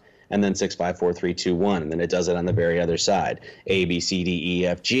up, and then 6, 5, 4, 3, 2, 1. And then it does it on the very other side. A, B, C, D, E,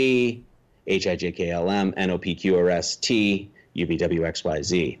 F, G, H, I, J, K, L, M, N, O, P, Q, R, S, T, U, V, W, X, Y,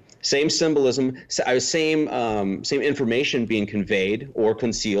 Z. Same symbolism, same information being conveyed or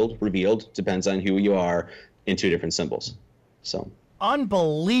concealed, revealed, depends on who you are, in two different symbols. So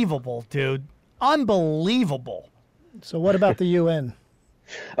unbelievable, dude. Unbelievable. So what about the UN?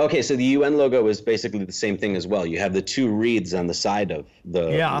 Okay, so the UN logo is basically the same thing as well. You have the two reeds on the side of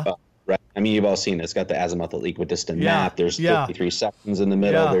the. Yeah. Right. I mean, you've all seen it. It's got the azimuthal equidistant map. There's 33 sections in the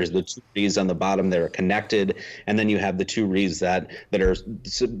middle. Yeah. There's the two reeds on the bottom that are connected, and then you have the two reeds that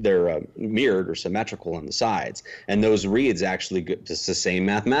are mirrored or symmetrical on the sides. And those reeds actually, it's the same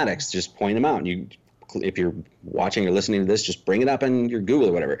mathematics. Just point them out. And if you're watching or listening to this, just bring it up in your Google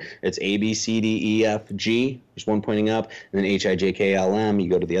or whatever. It's A, B, C, D, E, F, G. There's one pointing up, and then H, I, J, K, L, M. You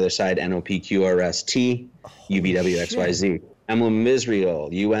go to the other side, N, O, P, Q, R, S, T, U, V, W, X, Y, Z. Emblem of Israel,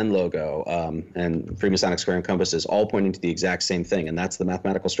 UN logo, and Freemasonic square and compasses, all pointing to the exact same thing, and that's the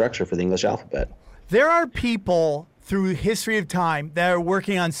mathematical structure for the English alphabet. There are people through history of time that are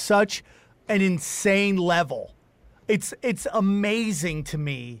working on such an insane level. It's amazing to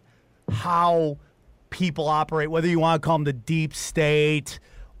me how people operate, whether you want to call them the deep state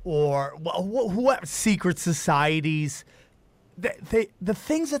or what secret societies. The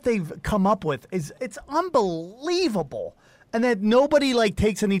things that they've come up with it's unbelievable. And that nobody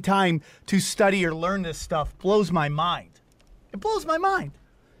takes any time to study or learn this stuff blows my mind. It blows my mind.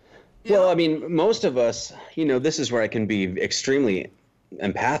 Well, I mean, most of us, this is where I can be extremely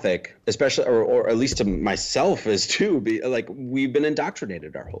empathic, especially, or at least to myself as too. We've been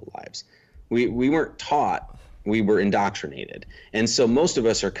indoctrinated our whole lives. We weren't taught. We were indoctrinated. And so most of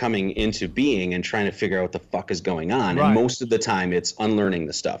us are coming into being and trying to figure out what the fuck is going on. Right. And most of the time it's unlearning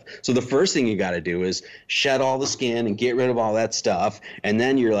the stuff. So the first thing you got to do is shed all the skin and get rid of all that stuff. And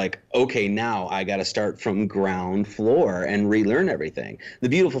then you're like, okay, now I got to start from ground floor and relearn everything. The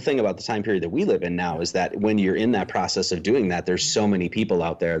beautiful thing about the time period that we live in now is that when you're in that process of doing that, there's so many people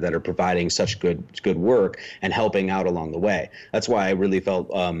out there that are providing such good work and helping out along the way. That's why I really felt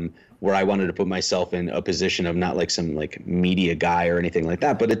where I wanted to put myself in a position of not some media guy or anything like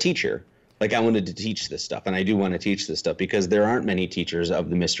that, but a teacher. I wanted to teach this stuff, and I do want to teach this stuff because there aren't many teachers of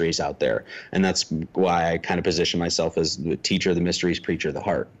the mysteries out there, and that's why I kind of position myself as the teacher of the mysteries, preacher of the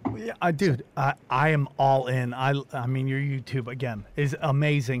heart. Yeah, dude, I am all in. I mean, your YouTube again is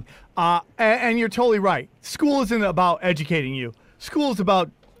amazing, and you're totally right. School isn't about educating you. School is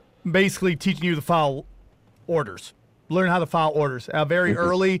about basically teaching you to follow orders. Learn how to file orders very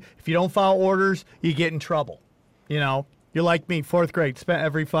early. If you don't file orders, you get in trouble. You're like me, 4th grade, spent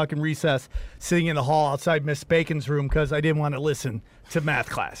every fucking recess sitting in the hall outside Miss Bacon's room because I didn't want to listen to math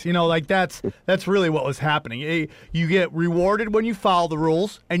class. You know, like that's really what was happening. You get rewarded when you follow the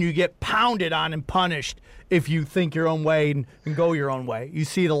rules, and you get pounded on and punished if you think your own way and go your own way. You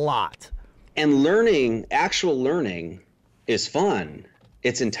see it a lot. And learning, actual learning, is fun.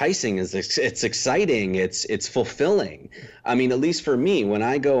 It's enticing. It's exciting. It's fulfilling. I mean, at least for me, when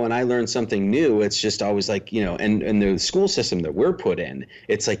I go and I learn something new, it's just always like, you know, and the school system that we're put in,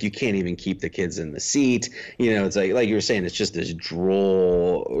 it's like you can't even keep the kids in the seat. You know, it's like you were saying, it's just this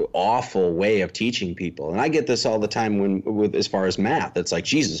droll, awful way of teaching people. And I get this all the time with as far as math. It's like,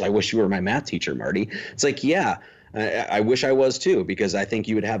 Jesus, I wish you were my math teacher, Marty. It's like, yeah. I wish I was too, because I think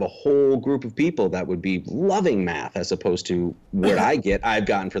you would have a whole group of people that would be loving math as opposed to what I've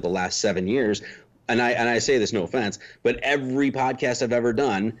gotten for the last 7 years. And I say this, no offense, but every podcast I've ever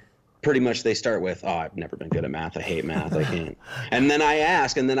done, pretty much they start with, oh, I've never been good at math. I hate math. I can't. And then I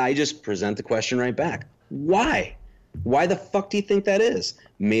ask, and then I just present the question right back. Why? Why the fuck do you think that is?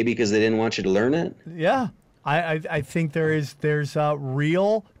 Maybe because they didn't want you to learn it? Yeah. I think there's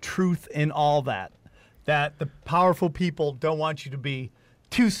real truth in all that. That the powerful people don't want you to be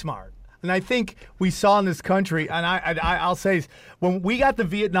too smart. And I think we saw in this country, and I'll say this, when we got to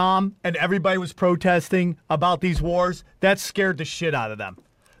Vietnam and everybody was protesting about these wars, that scared the shit out of them.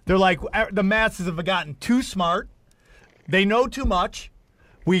 They're like, the masses have gotten too smart. They know too much.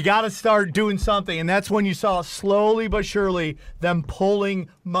 We got to start doing something. And that's when you saw slowly but surely them pulling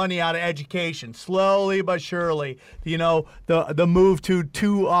money out of education. Slowly but surely, you know, the move to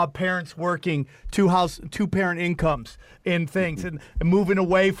two parents working, two-parent incomes in things, and moving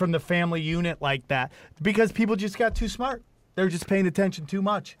away from the family unit like that because people just got too smart. They're just paying attention too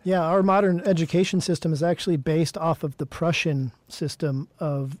much. Yeah, our modern education system is actually based off of the Prussian system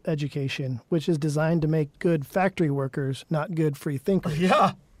of education, which is designed to make good factory workers, not good free thinkers.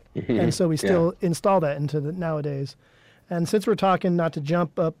 Yeah. And so we still install that into the nowadays. And since we're talking, not to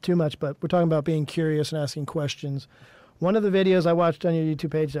jump up too much, but we're talking about being curious and asking questions, one of the videos I watched on your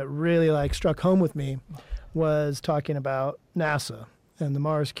YouTube page that really struck home with me was talking about NASA and the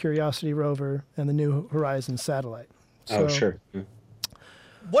Mars Curiosity rover and the New Horizons satellite. So, sure. Yeah.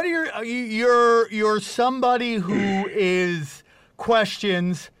 What are you're somebody who is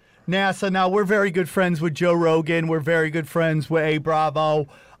questions NASA. Now, we're very good friends with Joe Rogan. We're very good friends with A Bravo.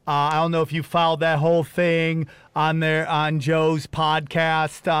 I don't know if you followed that whole thing on Joe's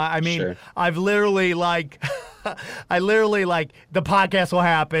podcast. I mean, sure. I've literally the podcast will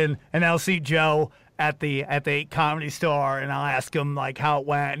happen and I'll see Joe at the Comedy Store, and I'll ask him how it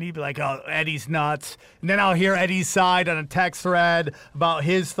went, and he'd be like, "Oh, Eddie's nuts," and then I'll hear Eddie's side on a text thread about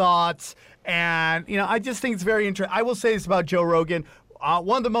his thoughts, and I just think it's very interesting. I will say this about Joe Rogan: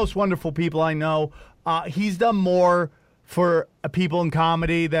 one of the most wonderful people I know. He's done more for people in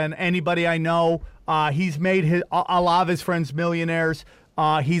comedy than anybody I know. He's made a lot of his friends millionaires.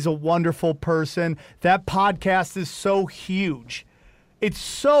 He's a wonderful person. That podcast is so huge. It's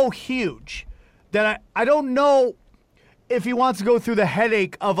so huge that I don't know if he wants to go through the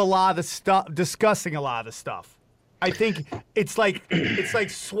headache of a lot of the stuff, discussing a lot of the stuff. I think it's like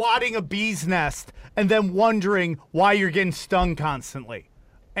swatting a bee's nest and then wondering why you're getting stung constantly.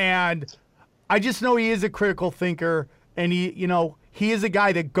 And I just know he is a critical thinker, and he is a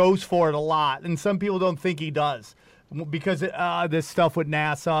guy that goes for it a lot. And some people don't think he does because this stuff with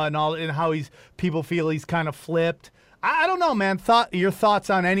NASA and all, and how people feel he's kind of flipped. I don't know, man. Your thoughts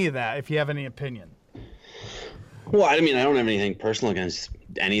on any of that, if you have any opinion. Well, I mean, I don't have anything personal against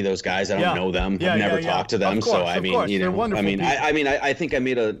any of those guys. I don't know them. I've never talked to them. Course, so I mean, I think I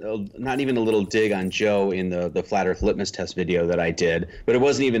made a not even a little dig on Joe in the Flat Earth Litmus Test video that I did, but it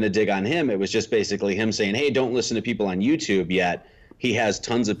wasn't even a dig on him. It was just basically him saying, "Hey, don't listen to people on YouTube yet." He has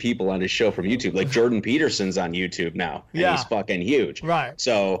tons of people on his show from YouTube. Like Jordan Peterson's on YouTube now, and he's fucking huge. Right.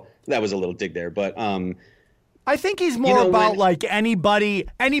 So that was a little dig there, but I think he's more about anybody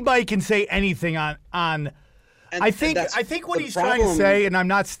can say anything on. I think what he's trying to say, and I'm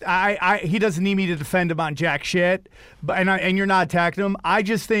not. He doesn't need me to defend him on jack shit, but and you're not attacking him. I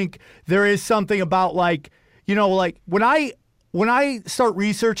just think there is something about when I start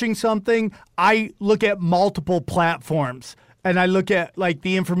researching something, I look at multiple platforms. And I look at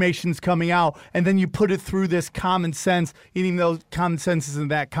the information's coming out, and then you put it through this common sense, even though common sense isn't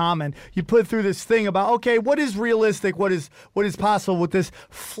that common. You put it through this thing about, okay, what is realistic, what is possible with this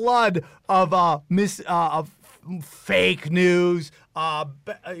flood of of fake news,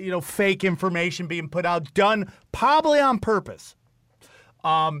 fake information being put out, done probably on purpose.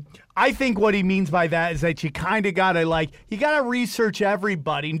 I think what he means by that is that you kind of got to you got to research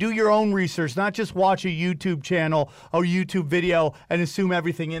everybody and do your own research, not just watch a YouTube channel or YouTube video and assume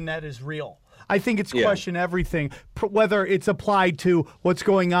everything in that is real. I think it's question everything, whether it's applied to what's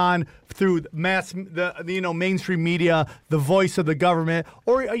going on through mainstream media, the voice of the government,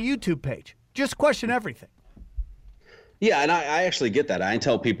 or a YouTube page. Just question everything. Yeah, and I actually get that. I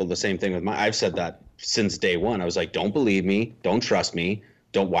tell people the same thing I've said that since day one. I was like, don't believe me, don't trust me.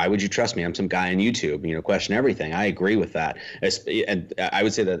 Why would you trust me? I'm some guy on YouTube, question everything. I agree with that. And I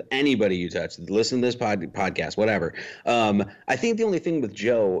would say that anybody you touch, listen to this podcast, whatever. I think the only thing with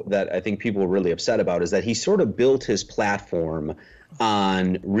Joe that I think people are really upset about is that he sort of built his platform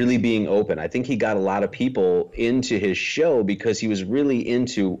on really being open. I think he got a lot of people into his show because he was really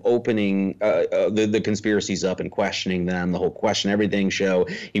into opening the conspiracies up and questioning them, the whole question everything show.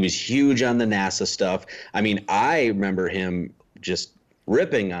 He was huge on the NASA stuff. I mean, I remember him just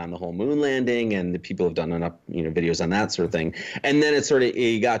ripping on the whole moon landing, and the people have done enough videos on that sort of thing. And then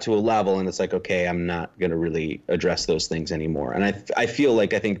he got to a level and it's like, okay, I'm not going to really address those things anymore. And I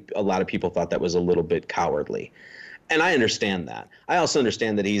think a lot of people thought that was a little bit cowardly. And I understand that. I also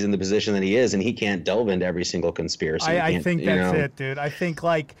understand that he's in the position that he is, and he can't delve into every single conspiracy. I think that's it, dude. I think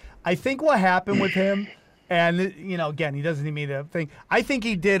what happened with him, and again, he doesn't need me to think. I think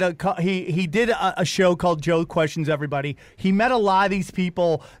he did a show called Joe Questions Everybody. He met a lot of these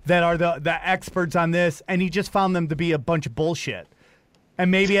people that are the experts on this, and he just found them to be a bunch of bullshit. And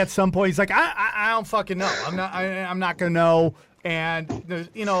maybe at some point he's like, I don't fucking know. I'm not gonna know. And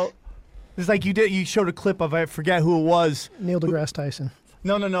it's like you showed a clip of, I forget who it was. Neil deGrasse Tyson.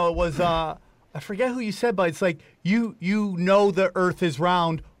 No, it was I forget who you said, but it's like you know the Earth is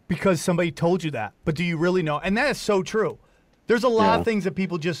round because somebody told you that, but do you really know? And that is so true. There's a lot of things that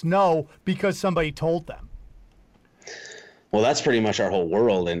people just know because somebody told them. Well, that's pretty much our whole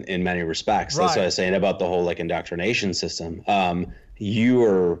world in many respects. That's what I was saying about the whole indoctrination system. You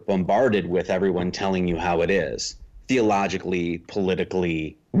are bombarded with everyone telling you how it is, theologically,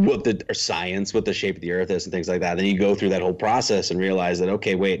 politically, what the science, what the shape of the earth is and things like that. Then you go through that whole process and realize that,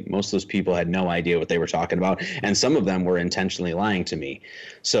 okay, wait, most of those people had no idea what they were talking about. And some of them were intentionally lying to me.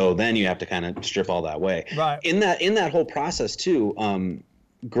 So then you have to kind of strip all that away. Right. In that whole process too,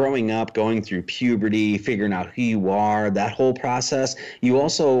 growing up, going through puberty, figuring out who you are, that whole process,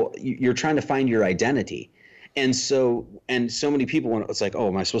 you're trying to find your identity. And so many people it's like, oh,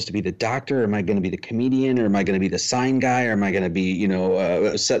 am I supposed to be the doctor? Am I going to be the comedian? Or am I going to be the sign guy? Or am I going to be,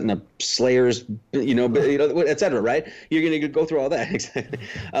 setting up slayers, et cetera, right? You're going to go through all that.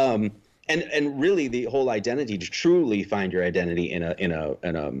 And really the whole identity, to truly find your identity in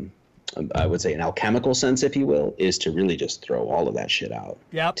a I would say an alchemical sense, if you will, is to really just throw all of that shit out.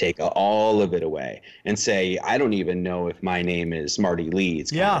 Yep. Take all of it away and say, I don't even know if my name is Marty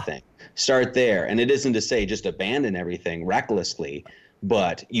Leeds kind of thing. Start there. And it isn't to say just abandon everything recklessly,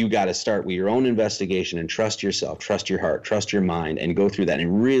 but you got to start with your own investigation and trust yourself, trust your heart, trust your mind, and go through that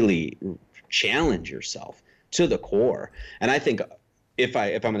and really challenge yourself to the core. And I think if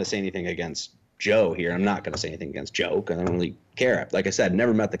I'm going to say anything against Joe here, I'm not going to say anything against Joe because I don't really care. Like I said,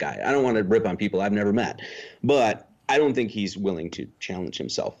 never met the guy. I don't want to rip on people I've never met, but I don't think he's willing to challenge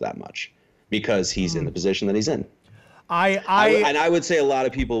himself that much because he's in the position that he's in. And I would say a lot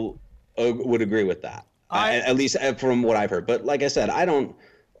of people would agree with that, at least from what I've heard. But like I said, I don't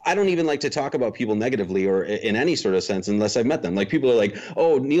even like to talk about people negatively or in any sort of sense unless I've met them. Like people are like,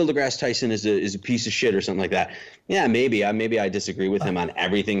 oh, Neil deGrasse Tyson is a piece of shit or something like that. Yeah, maybe I disagree with him on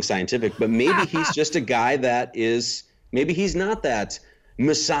everything scientific, but maybe he's just a guy maybe he's not that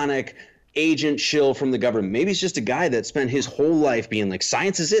Masonic agent shill from the government. Maybe he's just a guy that spent his whole life being like,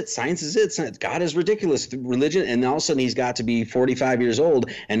 science is it, God is ridiculous, religion, and all of a sudden he's got to be 45 years old,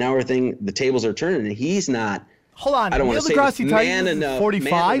 and now the tables are turning, and he's not. Hold on, I don't want to say man enough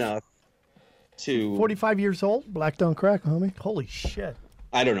 45 to 45 years old. Black don't crack, homie. Holy shit!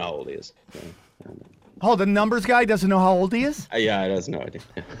 I don't know how old he is. Oh, the numbers guy doesn't know how old he is? Yeah, he doesn't know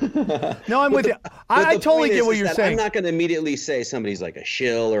idea. No, I'm with you. I totally get what you're saying. I'm not going to immediately say somebody's like a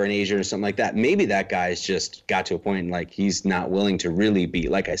shill or an Asian or something like that. Maybe that guy's just got to a point like he's not willing to really be,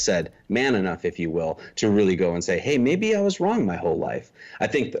 like I said, man enough, if you will, to really go and say, hey, maybe I was wrong my whole life. I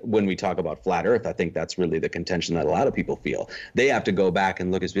think that when we talk about flat Earth, I think that's really the contention that a lot of people feel. They have to go back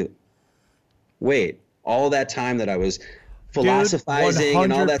and look and wait, all that time that I was philosophizing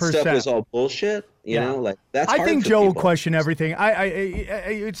and all that stuff was all bullshit. You know, like that's. I think for Joe will people. question everything.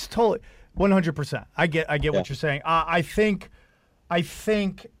 It's totally 100%. I get what you're saying. I think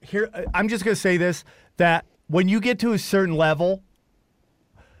here. I'm just gonna say this: that when you get to a certain level,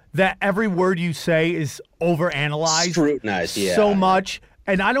 that every word you say is overanalyzed, scrutinized, so much.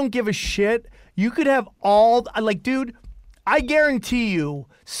 and I don't give a shit. You could have all, like, dude, I guarantee you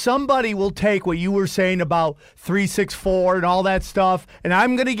somebody will take what you were saying about 364 and all that stuff, and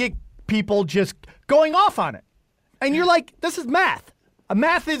I'm going to get people just going off on it. And you're like, this is math.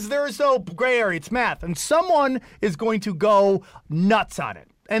 Math is, there is no gray area. It's math. And someone is going to go nuts on it.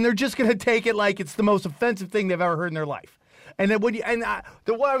 And they're just going to take it like it's the most offensive thing they've ever heard in their life. And then what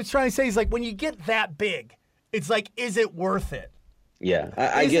I was trying to say is, like, when you get that big, it's like, is it worth it? Yeah,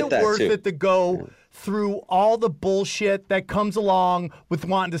 I get that too. Is it worth it to go through all the bullshit that comes along with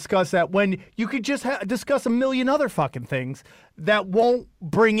wanting to discuss that when you could just discuss a million other fucking things that won't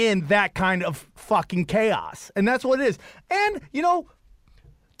bring in that kind of fucking chaos? And that's what it is. And, you know,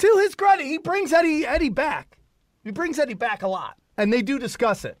 to his credit, he brings Eddie back. He brings Eddie back a lot. And they do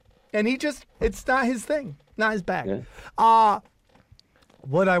discuss it. And it's not his thing, not his bag. Yeah.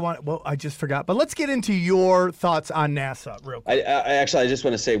 I just forgot. But let's get into your thoughts on NASA real quick. I just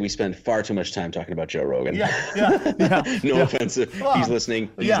want to say we spend far too much time talking about Joe Rogan. Yeah. No offense if he's listening.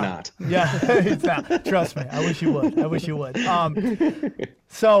 He's not. Yeah, he's not. Trust me. I wish you would.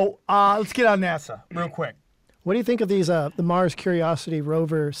 So let's get on NASA real quick. What do you think of these the Mars Curiosity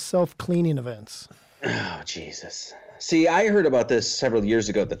rover self-cleaning events? Oh, Jesus. See, I heard about this several years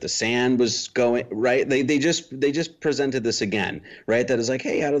ago that the sand was going, right? They just presented this again, right? That is like,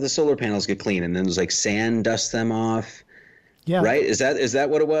 hey, how do the solar panels get clean? And then there's like sand dust them off. Yeah. Right? Is that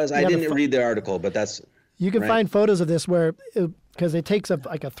what it was? Yeah, I didn't read the article, but that's... You can find photos of this where, because it takes up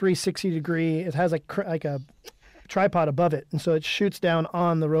like a 360 degree, it has like a tripod above it, and so it shoots down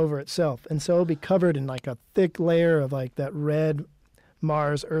on the rover itself. And so it'll be covered in like a thick layer of like that red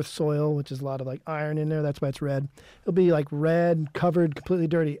Mars Earth soil, which is a lot of like iron in there. That's why it's red. It'll be like red, covered, completely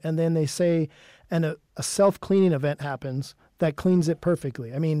dirty. And then they say, and a self-cleaning event happens that cleans it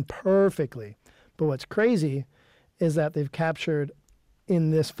perfectly. I mean, perfectly. But what's crazy is that they've captured in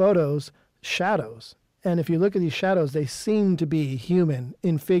this photos shadows. And if you look at these shadows, they seem to be human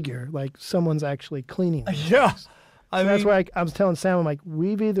in figure, like someone's actually cleaning them. Yeah. That's why I was telling Sam, I'm like,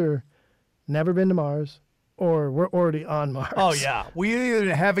 we've either never been to Mars or we're already on Mars. Oh, yeah. We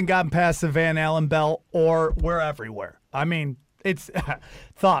either haven't gotten past the Van Allen belt or we're everywhere. I mean, it's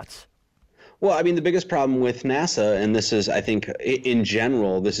thoughts. Well, I mean, the biggest problem with NASA, and this is, I think, in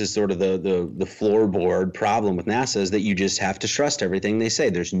general, this is sort of the floorboard problem with NASA, is that you just have to trust everything they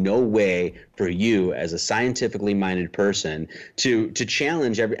say. There's no way for you as a scientifically minded person to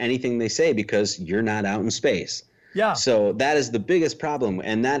challenge anything they say because you're not out in space. Yeah. So that is the biggest problem,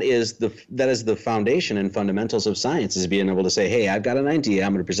 and that is the foundation and fundamentals of science, is being able to say, hey, I've got an idea,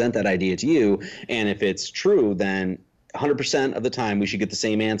 I'm going to present that idea to you, and if it's true, then 100% of the time we should get the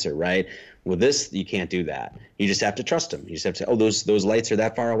same answer, right? With this, you can't do that. You just have to trust them. You just have to say, oh, those lights are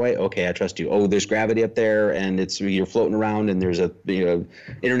that far away? Okay, I trust you. Oh, there's gravity up there, and you're floating around, and there's a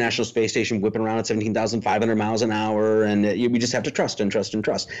International Space Station whipping around at 17,500 miles an hour, and we just have to trust and trust and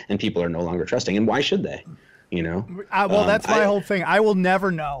trust. And people are no longer trusting, and why should they? You know? Well, that's my whole thing. I will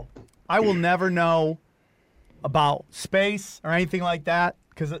never know. I will never know about space or anything like that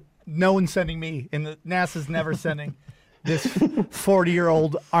because no one's sending me, and NASA's never sending this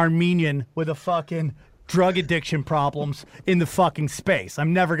 40-year-old Armenian with a fucking drug addiction problems in the fucking space.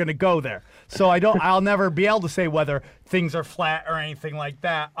 I'm never going to go there. So I'll never be able to say whether things are flat or anything like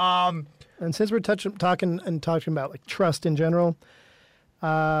that. And since we're talking about like trust in general,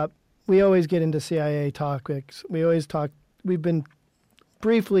 we always get into CIA topics. We've been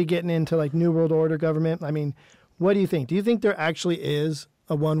briefly getting into like New World Order government. I mean, what do you think? Do you think there actually is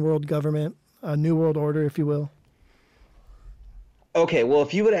a one world government, a New World Order, if you will? Okay, well,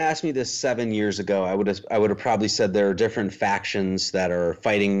 if you would have asked me this 7 years ago, I would have probably said there are different factions that are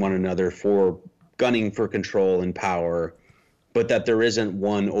fighting one another for gunning for control and power, but that there isn't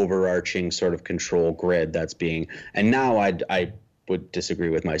one overarching sort of control grid that's being. And now I would disagree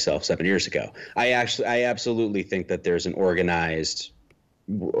with myself 7 years ago. I absolutely think that there's an organized,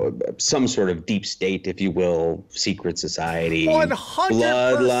 some sort of deep state, if you will, secret society, 100%.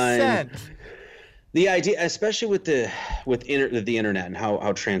 bloodline. The idea, especially with the internet and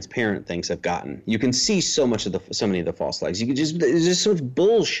how transparent things have gotten, you can see so many of the false flags. It's just sort of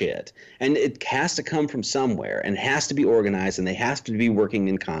bullshit, and it has to come from somewhere, and it has to be organized, and they have to be working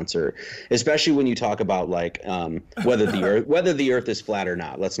in concert. Especially when you talk about like whether the Earth is flat or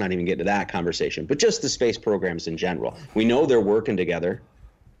not. Let's not even get into that conversation. But just the space programs in general, we know they're working together.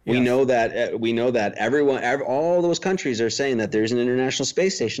 Yes. We know that all those countries are saying that there's an International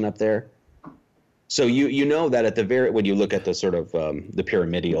Space Station up there. So you know that at the when you look at the sort of the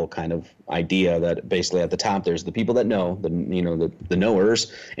pyramidal kind of idea that basically at the top there's the people that know, the knowers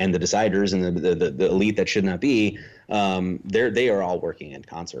and the deciders and the elite that should not be. They are all working in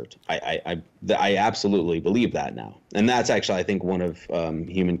concert. I absolutely believe that now, and that's actually I think one of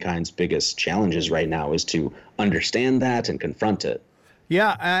humankind's biggest challenges right now is to understand that and confront it.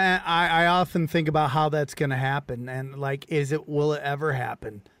 Yeah, I often think about how that's going to happen, and like, will it ever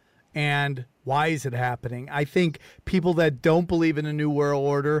happen? And why is it happening? I think people that don't believe in a new world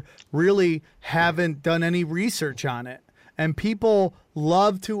order really haven't done any research on it. And people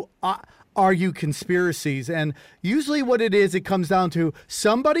love to argue conspiracies. And usually what it is, it comes down to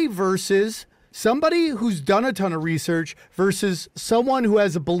somebody versus somebody who's done a ton of research versus someone who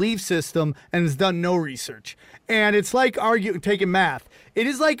has a belief system and has done no research. And it's like taking math. It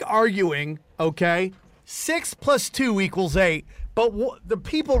is like arguing, okay, 6 + 2 = 8. But the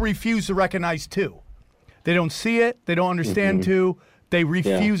people refuse to recognize 2. They don't see it. They don't understand 2. They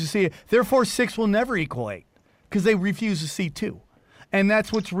refuse to see it. Therefore, 6 will never equal 8 because they refuse to see 2. And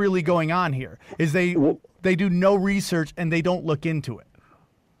that's what's really going on here is they do no research and they don't look into it.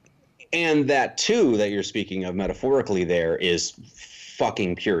 And that 2 that you're speaking of metaphorically there is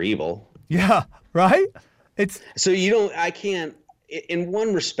fucking pure evil. Yeah, right? I can't. In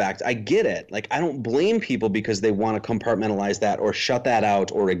one respect, I get it. Like, I don't blame people because they want to compartmentalize that or shut that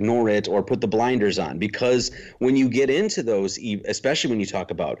out or ignore it or put the blinders on. Because when you get into those, especially when you talk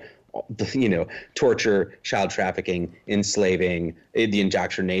about, torture, child trafficking, enslaving, the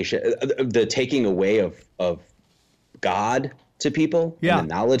indoctrination, the taking away of God to people, and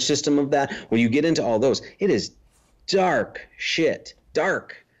the knowledge system of that. When you get into all those, it is dark shit.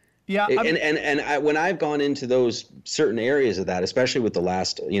 Dark. Yeah, when I've gone into those certain areas of that, especially with the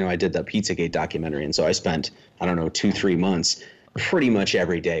last, I did the Pizzagate documentary, and so I spent 2-3 months pretty much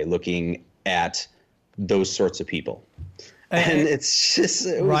every day looking at those sorts of people, and it's just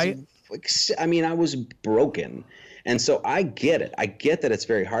right. I was broken, and so I get it. I get that it's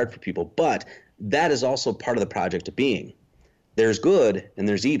very hard for people, but that is also part of the project of being. There's good and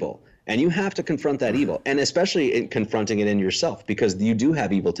there's evil. And you have to confront that evil, and especially in confronting it in yourself, because you do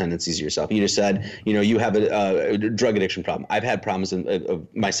have evil tendencies yourself. You just said, you have a drug addiction problem. I've had problems of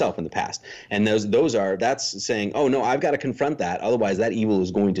myself in the past, and that's saying, oh no, I've got to confront that, otherwise that evil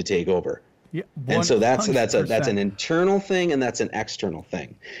is going to take over. Yeah, and so that's an internal thing, and that's an external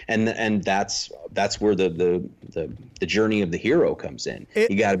thing, and that's where the journey of the hero comes in.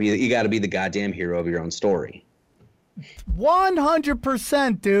 You gotta be the goddamn hero of your own story.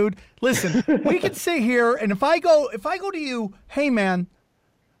 100%, dude. Listen, we can sit here, and if I go to you, hey man,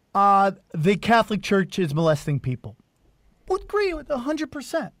 the Catholic Church is molesting people, would agree with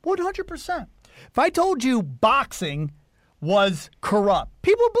 100%. 100%. If I told you boxing was corrupt,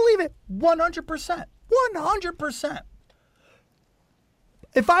 people would believe it. 100%. 100%.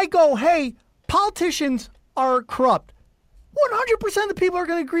 If I go, hey, politicians are corrupt, 100% of the people are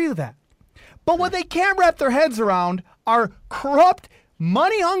going to agree with that. But what they can't wrap their heads around are corrupt,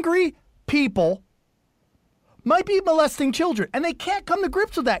 money-hungry people might be molesting children. And they can't come to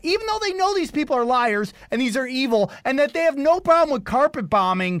grips with that, even though they know these people are liars and these are evil and that they have no problem with carpet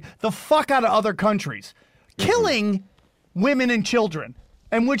bombing the fuck out of other countries, killing women and children,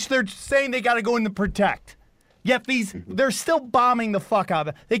 in which they're saying they got to go in to protect. Yet they're still bombing the fuck out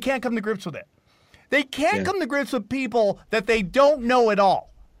of it. They can't come to grips with it. They can't come to grips with people that they don't know at all.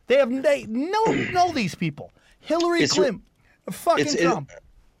 They know these people. Hillary Clinton, fucking Trump.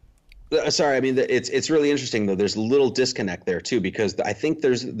 Sorry, it's really interesting though. There's a little disconnect there too, because I think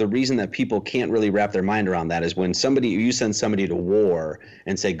there's the reason that people can't really wrap their mind around that is when you send somebody to war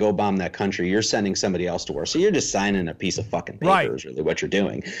and say go bomb that country, you're sending somebody else to war. So you're just signing a piece of fucking paper is really what you're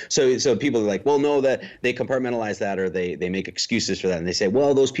doing. So people are like, well, no, that they compartmentalize that or they make excuses for that, and they say,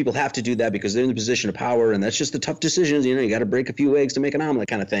 well, those people have to do that because they're in the position of power, and that's just the tough decisions. You got to break a few eggs to make an omelet,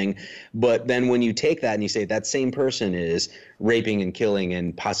 kind of thing. But then when you take that and you say that same person is raping and killing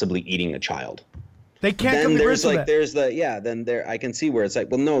and possibly eating a child, they can't come to grips with it. Then I can see where it's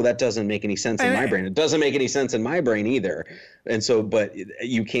like, well, no, that doesn't make any sense in my brain. It doesn't make any sense in my brain either. And so, but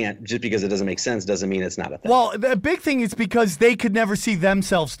you can't, just because it doesn't make sense doesn't mean it's not a thing. Well, the big thing is because they could never see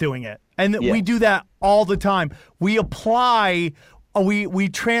themselves doing it. And we do that all the time. We apply, we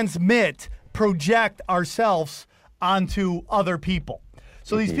transmit, project ourselves onto other people.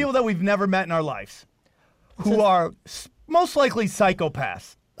 So these people that we've never met in our lives, who are most likely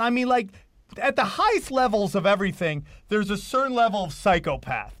psychopaths. At the highest levels of everything, there's a certain level of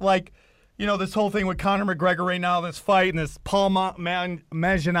psychopath. this whole thing with Conor McGregor right now, this fight, and this Paul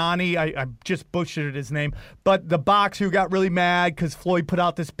Malignaggi, I just butchered his name, but the boxer who got really mad because Floyd put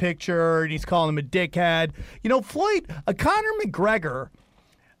out this picture and he's calling him a dickhead. Conor McGregor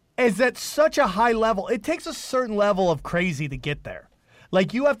is at such a high level. It takes a certain level of crazy to get there.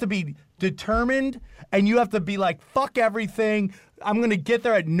 Like, you have to be determined, and you have to be like, fuck everything. I'm going to get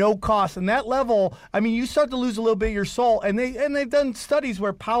there at no cost. And that level, you start to lose a little bit of your soul. And they've done studies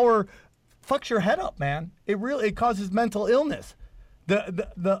where power fucks your head up, man. It causes mental illness.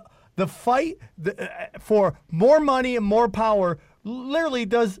 The fight for more money and more power literally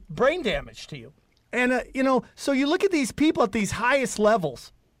does brain damage to you. And, so you look at these people at these highest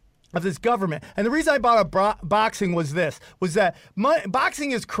levels of this government. And the reason I bought boxing was that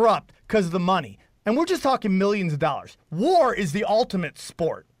boxing is corrupt because of the money. And we're just talking millions of dollars. War is the ultimate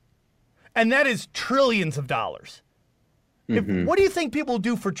sport. And that is trillions of dollars. What do you think people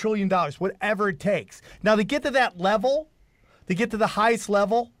do for $1 trillion? Whatever it takes. Now, to get to that level, to get to the highest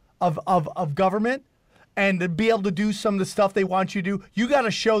level of government, and to be able to do some of the stuff they want you to do, you got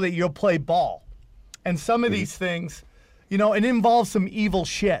to show that you'll play ball. And some of these things, it involves some evil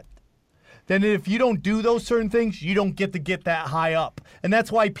shit. Then if you don't do those certain things, you don't get to get that high up. And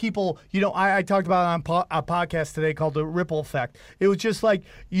that's why people, I talked about it on a podcast today called The Ripple Effect. It was just like,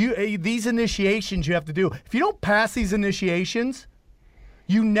 these initiations you have to do. If you don't pass these initiations,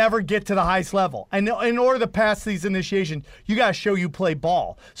 you never get to the highest level. And in order to pass these initiations, you got to show you play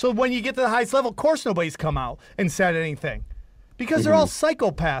ball. So when you get to the highest level, of course nobody's come out and said anything. Because they're all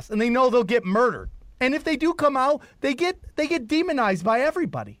psychopaths, and they know they'll get murdered. And if they do come out, they get demonized by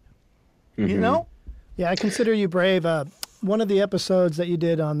everybody. Yeah, I consider you brave. One of the episodes that you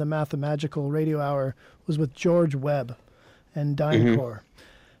did on the Mathemagical radio hour was with George Webb and DynCore.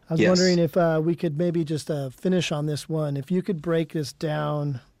 I was wondering if we could maybe just finish on this one. If you could break this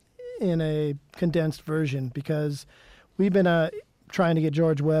down in a condensed version, because we've been trying to get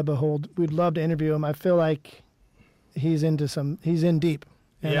George Webb a hold. We'd love to interview him. I feel like he's in deep.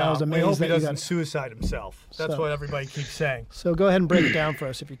 And I was amazed we hope that he doesn't suicide himself. That's what everybody keeps saying. So go ahead and break it down for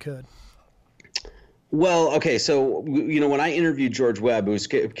us if you could. Well, okay, so, when I interviewed George Webb, it was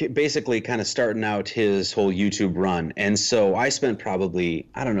basically kind of starting out his whole YouTube run. And so I spent probably,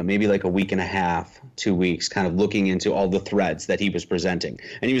 maybe like a week and a half, 2 weeks, kind of looking into all the threads that he was presenting.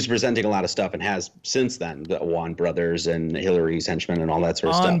 And he was presenting a lot of stuff and has since then, the Wan brothers and Hillary's henchmen and all that sort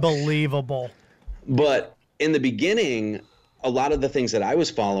of stuff. Unbelievable. But in the beginning, a lot of the things that I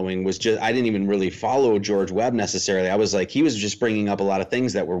was following was just, I didn't even really follow George Webb necessarily. I was like, he was just bringing up a lot of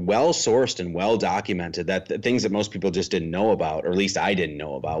things that were well sourced and well documented, things that most people just didn't know about, or at least I didn't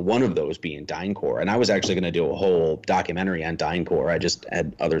know about. One of those being DynCore. And I was actually going to do a whole documentary on DynCore. I just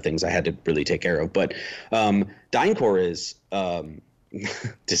had other things I had to really take care of. But DynCore is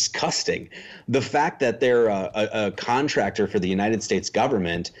disgusting. The fact that they're a contractor for the United States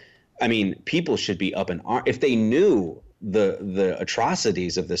government, people should be up in arms if they knew the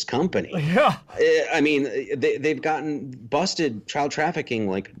atrocities of this company. Yeah. They've gotten busted child trafficking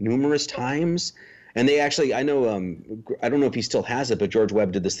like numerous times. And they actually, I know, I don't know if he still has it, but George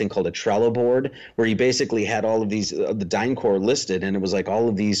Webb did this thing called a Trello board where he basically had all of these, the DynCore listed, and it was like all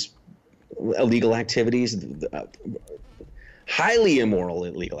of these illegal activities, highly immoral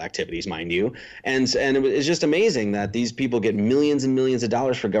illegal activities, mind you. And it's just amazing that these people get millions and millions of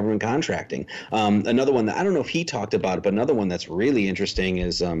dollars for government contracting. Another one that I don't know if he talked about it, but another one that's really interesting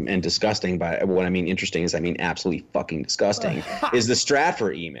is and disgusting. By what I mean interesting is absolutely fucking disgusting is the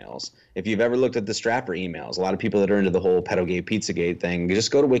Stratfor emails. If you've ever looked at the Stratfor emails, a lot of people that are into the whole Pedogate Pizzagate thing, just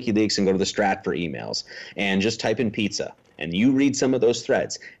go to WikiLeaks and go to the Stratfor emails and just type in pizza. And you read some of those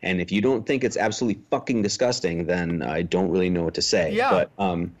threads. And if you don't think it's absolutely fucking disgusting, then I don't really know what to say. Yeah.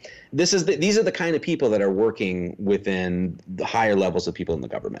 But these are the kind of people that are working within the higher levels of people in the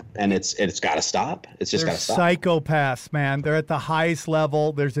government. And it's got to stop. It's just got to stop. Psychopaths, man. They're at the highest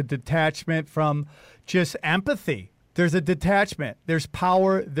level. There's a detachment from just empathy. There's a detachment. There's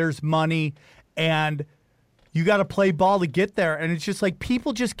power. There's money. And you got to play ball to get there. And it's just like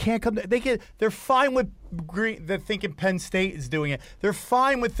people just can't come. They're fine with thinking Penn State is doing it. They're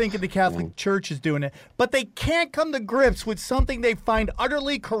fine with thinking the Catholic Church is doing it. But they can't come to grips with something they find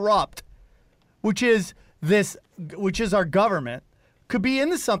utterly corrupt, which is our government, could be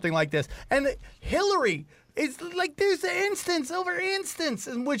into something like this. And Hillary is like, there's instance over instance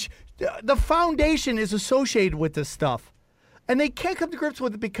in which the foundation is associated with this stuff. And they can't come to grips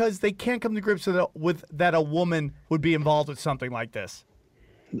with it because they can't come to grips with that a woman would be involved with something like this.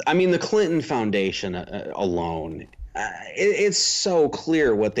 The Clinton Foundation alone, it's so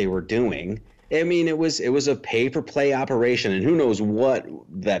clear what they were doing. I mean, it was a pay-for-play operation, and who knows what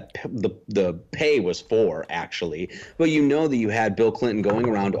the pay was for, actually. But you know that you had Bill Clinton going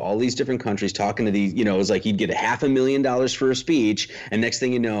around to all these different countries talking to these, it was like he'd get $500,000 for a speech, and next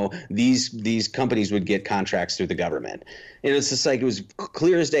thing you know, these companies would get contracts through the government. And it's just like, it was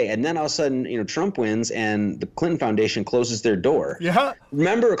clear as day. And then all of a sudden, Trump wins, and the Clinton Foundation closes their door. Yeah.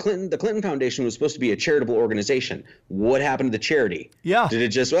 Remember, the Clinton Foundation was supposed to be a charitable organization. What happened to the charity? Yeah. Did it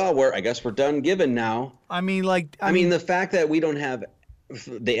just, I guess we're done giving now? I mean, the fact that we don't have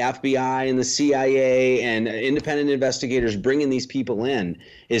the FBI and the CIA and independent investigators bringing these people in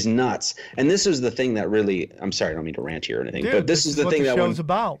is nuts. And this is the thing that really, I'm sorry, I don't mean to rant here or anything, but this is the thing that show's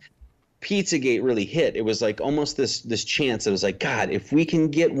about. Pizzagate really hit. It was like almost this chance. It was like, God, if we can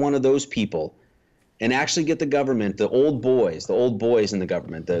get one of those people and actually get the government, the old boys in the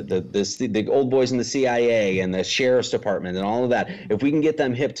government, the old boys in the CIA and the sheriff's department and all of that, if we can get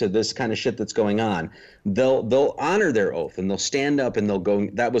them hip to this kind of shit that's going on, they'll honor their oath and they'll stand up and they'll go.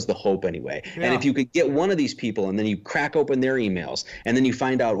 That was the hope anyway. Yeah. And if you could get one of these people and then you crack open their emails and then you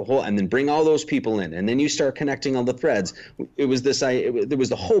find out and then bring all those people in and then you start connecting all the threads, there was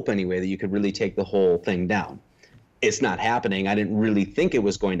the hope anyway that you could really take the whole thing down. It's not happening. I didn't really think it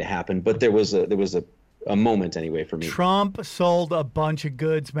was going to happen, but there was a moment anyway for me. Trump sold a bunch of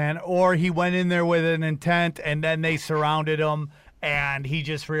goods, man, or he went in there with an intent and then they surrounded him and he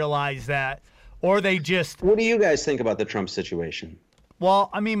just realized that, or they just. What do you guys think about the Trump situation? Well,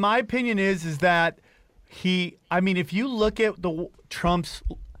 I mean, my opinion is that if you look at the Trump's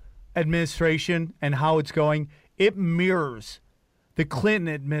administration and how it's going, it mirrors the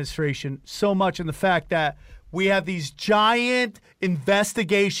Clinton administration so much in the fact that we have these giant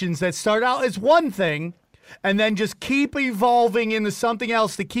investigations that start out as one thing and then just keep evolving into something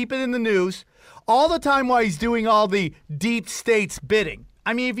else to keep it in the news all the time while he's doing all the deep state's bidding.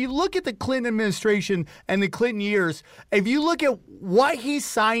 I mean, if you look at the Clinton administration and the Clinton years, if you look at what he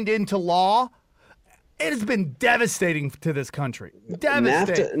signed into law, it has been devastating to this country.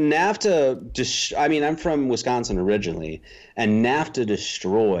 Devastating. NAFTA I'm from Wisconsin originally, and NAFTA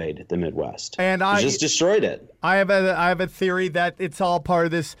destroyed the Midwest. And it just destroyed it. I have a theory that it's all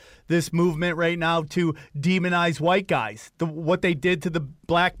part of this movement right now to demonize white guys. What they did to the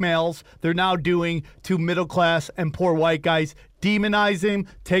black males, they're now doing to middle class and poor white guys. Demonize them,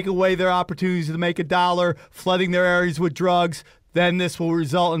 take away their opportunities to make $1, flooding their areas with drugs. Then this will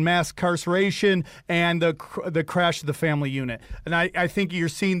result in mass incarceration and the crash of the family unit. And I think you're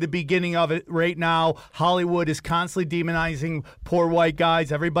seeing the beginning of it right now. Hollywood is constantly demonizing poor white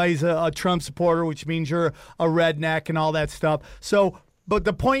guys. Everybody's a Trump supporter, which means you're a redneck and all that stuff. So, but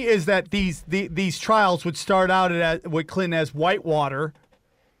the point is that these trials would start out with Clinton as whitewater,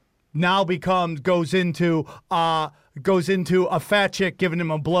 now goes into a fat chick giving him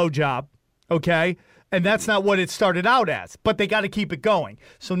a blowjob, okay? And that's not what it started out as, but they got to keep it going.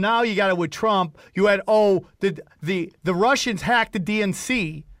 So now you got it with Trump. You had the Russians hacked the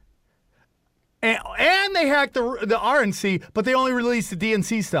DNC, and they hacked the RNC, but they only released the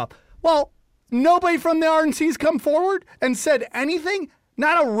DNC stuff. Well, nobody from the RNC's come forward and said anything.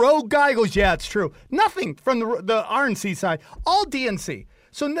 Not a rogue guy goes, yeah, it's true. Nothing from the RNC side. All DNC.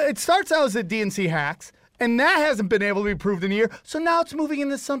 So it starts out as the DNC hacks, and that hasn't been able to be proved in a year. So now it's moving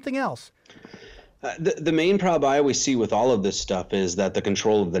into something else. The main problem I always see with all of this stuff is that the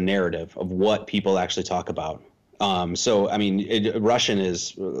control of the narrative of what people actually talk about. Russian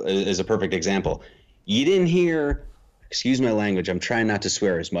is a perfect example. You didn't hear, excuse my language, I'm trying not to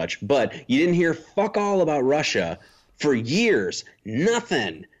swear as much, but you didn't hear fuck all about Russia for years.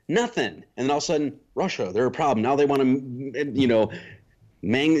 Nothing. And then all of a sudden, Russia, they're a problem. Now they want to,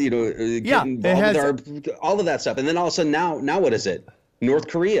 get involved with all of that stuff. And then all of a sudden, now what is it? North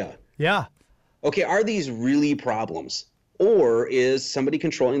Korea. Yeah. Okay, are these really problems? Or is somebody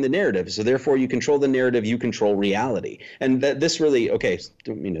controlling the narrative? So therefore, you control the narrative, you control reality. And this really,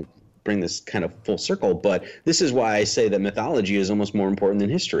 don't mean to bring this kind of full circle, but this is why I say that mythology is almost more important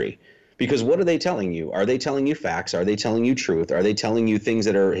than history. Because what are they telling you? Are they telling you facts? Are they telling you truth? Are they telling you things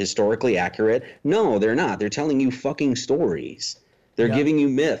that are historically accurate? No, they're not. They're telling you fucking stories. They're giving you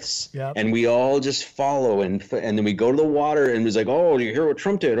myths, and we all just follow, and then we go to the water, and it's like, oh, do you hear what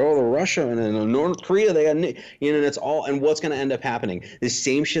Trump did? Oh, the Russia and then North Korea, they got, and it's all, and what's going to end up happening? The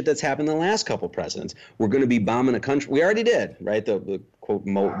same shit that's happened in the last couple presidents. We're going to be bombing a country. We already did, right? The quote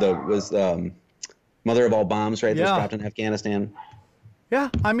was mother of all bombs, right? That was dropped in Afghanistan. Yeah,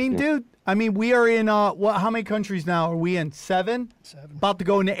 I mean, dude, we are in how many countries now? Are we in? 7? About to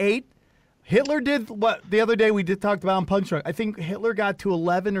go into 8. Hitler did what the other day we talked about on Punch Drunk. I think Hitler got to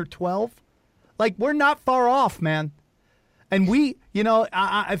 11 or 12. Like, we're not far off, man. And we,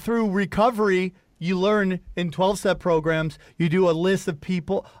 through recovery, you learn in 12-step programs, you do a list of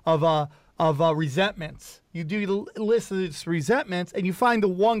people, of resentments. You do the list of these resentments, and you find the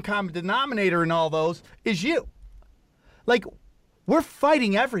one common denominator in all those is you. Like, we're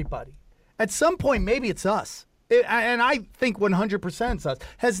fighting everybody. At some point, maybe it's us. And I think 100% it's us.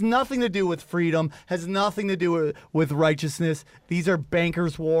 Has nothing to do with freedom, has nothing to do with righteousness. These are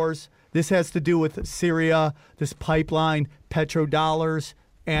bankers' wars. This has to do with Syria, this pipeline, petrodollars,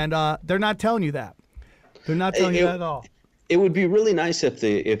 and they're not telling you that. They're not telling you that at all. It would be really nice if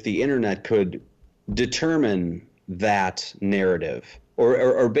the internet could determine that narrative,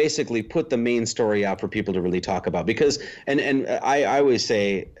 or basically put the main story out for people to really talk about. Because and I always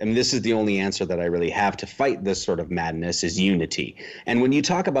say, and this is the only answer that I really have to fight this sort of madness, is unity. And when you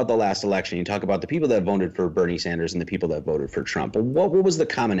talk about the last election, you talk about the people that voted for Bernie Sanders and the people that voted for Trump. What was the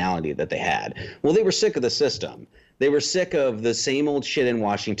commonality that they had? Well, they were sick of the system. They were sick of the same old shit in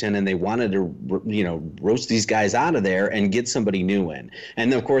Washington, and they wanted to, roast these guys out of there and get somebody new in.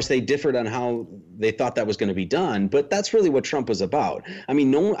 And of course, they differed on how they thought that was going to be done. But that's really what Trump was about. I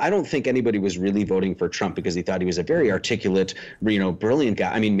mean, I don't think anybody was really voting for Trump because he thought he was a very articulate, brilliant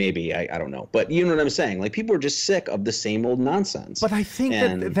guy. I mean, maybe, I don't know. But you know what I'm saying? Like, people are just sick of the same old nonsense. But I think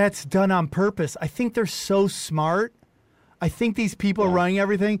that's done on purpose. I think they're so smart. I think these people are running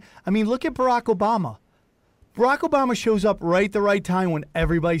everything. I mean, look at Barack Obama. Barack Obama shows up right at the right time when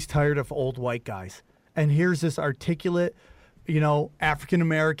everybody's tired of old white guys. And here's this articulate,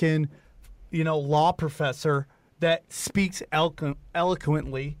 African-American, law professor that speaks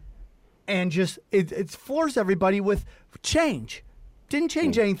eloquently and just, it floors everybody with change. Didn't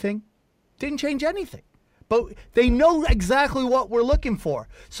change anything. Didn't change anything. But they know exactly what we're looking for.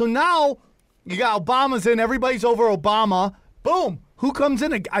 So now you got Obama's in, everybody's over Obama. Boom. Who comes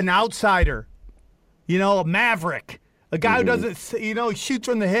in? An outsider. A maverick, a guy who doesn't, he shoots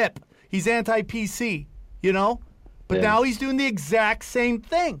from the hip. He's anti-PC, But now he's doing the exact same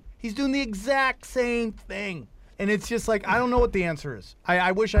thing. He's doing the exact same thing. And it's just like, I don't know what the answer is.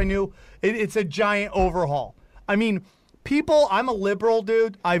 I wish I knew. It's a giant overhaul. I mean, I'm a liberal,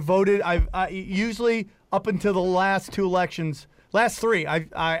 dude. I voted, I usually up until the last two elections, last three,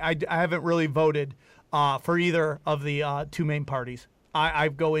 I haven't really voted for either of the two main parties. I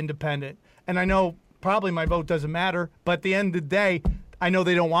go independent. And I know probably my vote doesn't matter, but at the end of the day, I know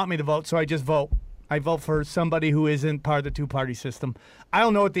they don't want me to vote, so I just vote. I vote for somebody who isn't part of the two-party system. I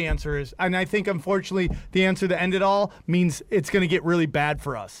don't know what the answer is, and I think, unfortunately, the answer to end it all means it's going to get really bad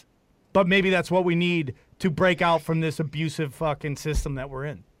for us. But maybe that's what we need to break out from this abusive fucking system that we're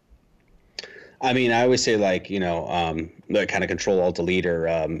in. I mean, I always say, like, the kind of Control-Alt-Delete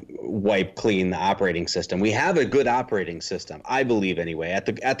or wipe clean the operating system. We have a good operating system, I believe, anyway, at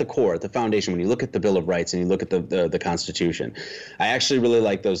the core, at the foundation. When you look at the Bill of Rights and you look at the Constitution, I actually really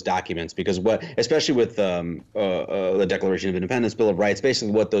like those documents because especially with the Declaration of Independence, Bill of Rights,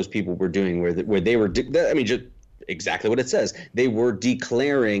 basically what those people were doing, where they were, just exactly what it says. They were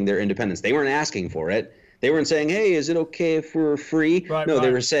declaring their independence. They weren't asking for it. They weren't saying, hey, is it okay if we're free? Right, no,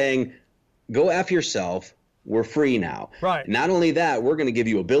 they were saying, go F yourself. We're free now. Right. Not only that, we're going to give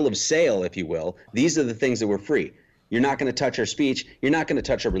you a bill of sale, if you will. These are the things that we're free. You're not going to touch our speech. You're not going to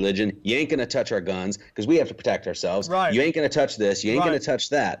touch our religion. You ain't going to touch our guns because we have to protect ourselves. Right. You ain't going to touch this. You ain't going to touch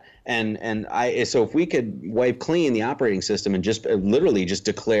that. So if we could wipe clean the operating system and just literally just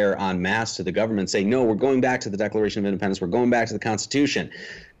declare en masse to the government, say, no, we're going back to the Declaration of Independence. We're going back to the Constitution.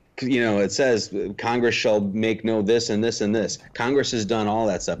 It says Congress shall make no this and this and this. Congress has done all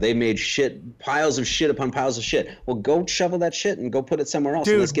that stuff. They've made piles of shit upon piles of shit. Well, go shovel that shit and go put it somewhere else.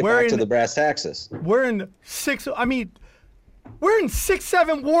 Dude, and let's get back to the brass taxes. We're in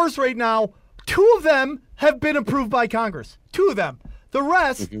 6-7 wars right now. 2 of them have been approved by Congress. 2 of them. The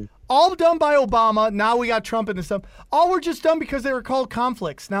rest, all done by Obama. Now we got Trump and this stuff. All were just done because they were called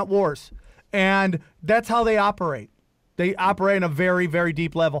conflicts, not wars. And that's how they operate. They operate on a very, very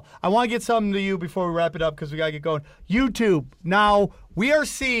deep level. I want to get something to you before we wrap it up because we got to get going. YouTube. Now, we are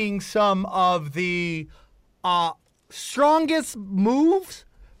seeing some of the strongest moves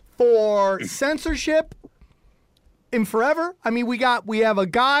for censorship in forever. I mean, we have a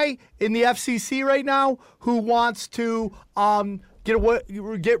guy in the FCC right now who wants to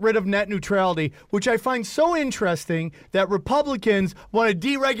get rid of net neutrality, which I find so interesting that Republicans want to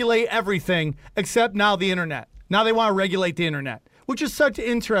deregulate everything except now the internet. Now they want to regulate the internet, which is such an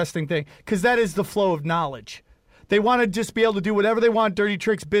interesting thing because that is the flow of knowledge. They want to just be able to do whatever they want, dirty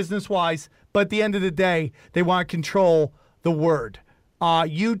tricks business-wise, but at the end of the day, they want to control the word.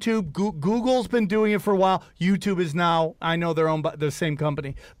 YouTube, Google's been doing it for a while. YouTube is now, I know they're owned by the same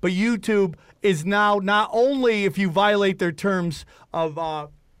company, but YouTube is now not only if you violate their terms of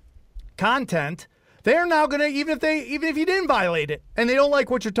content, they're now going to, even if you didn't violate it and they don't like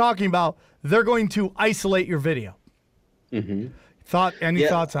what you're talking about, they're going to isolate your video. Mm-hmm. Any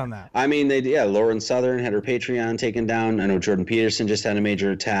thoughts on that? I mean, Lauren Southern had her Patreon taken down. I know Jordan Peterson just had a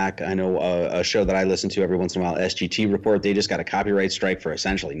major attack. I know a show that I listen to every once in a while, SGT Report, they just got a copyright strike for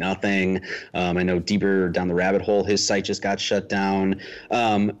essentially nothing. I know deeper down the rabbit hole, his site just got shut down.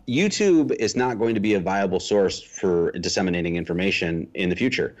 YouTube is not going to be a viable source for disseminating information in the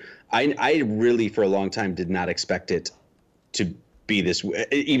future. I really, for a long time, did not expect it to be this,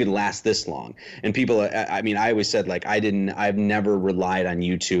 even last this long. And people, I mean, I always said, like, I've never relied on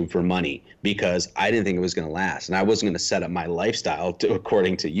YouTube for money because I didn't think it was going to last, and I wasn't going to set up my lifestyle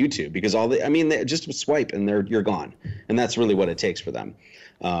according to YouTube, because they just swipe and you're gone, and that's really what it takes for them.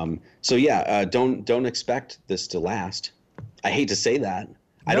 Don't expect this to last. I hate to say that.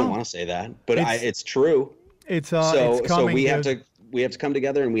 I don't want to say that, but it's true. It's coming. So we have to come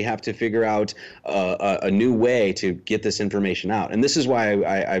together, and we have to figure out a new way to get this information out. And this is why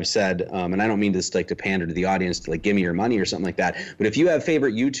I've said, and I don't mean this to pander to the audience to give me your money or something like that, but if you have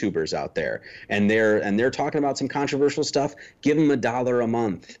favorite YouTubers out there and they're talking about some controversial stuff, give them $1 a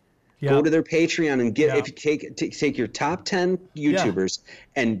month. Yep. Go to their Patreon and if you take your top 10 YouTubers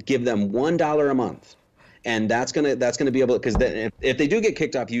and give them $1 a month. And that's gonna be able, because if they do get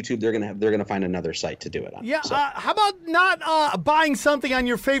kicked off YouTube, they're gonna find another site to do it on. Yeah. So. How about not buying something on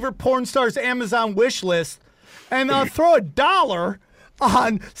your favorite porn star's Amazon wish list, and throw $1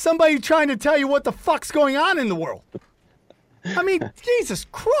 on somebody trying to tell you what the fuck's going on in the world? I mean, Jesus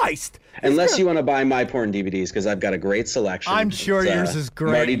Christ. Unless you want to buy my porn DVDs, because I've got a great selection. I'm sure yours is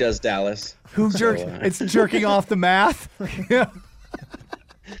great. Marty Does Dallas. It's jerking off the math. Yeah.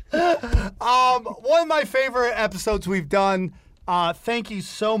 One of my favorite episodes we've done. Thank you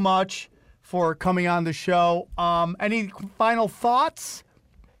so much for coming on the show. Any final thoughts?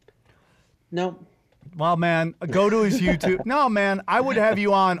 No. Well, man, go to his YouTube. No, man, I would have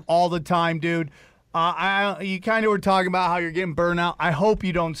you on all the time, dude. You kind of were talking about how you're getting burnt out. I hope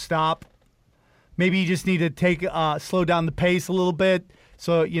you don't stop. Maybe you just need to slow down the pace a little bit.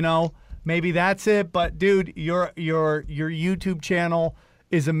 So, maybe that's it. But, dude, your YouTube channel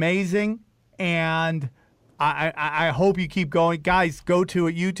is amazing, and I hope you keep going. Guys, go to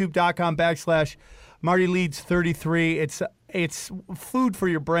it, youtube.com/Marty Leeds 33. It's food for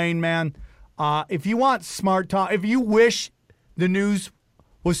your brain, man. If you want smart talk, if you wish the news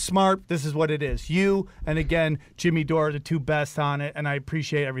was smart, this is what it is. You and, again, Jimmy Dore are the two best on it, and I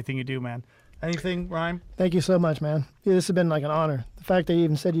appreciate everything you do, man. Anything, Ryan? Thank you so much, man. Yeah, this has been like an honor. The fact that you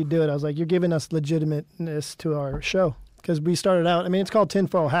even said you'd do it, I was like, you're giving us legitimateness to our show. Because we started out, it's called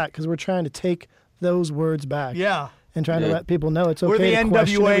Tinfoil Hat because we're trying to take those words back. Yeah. And trying to let people know it's okay. We're the to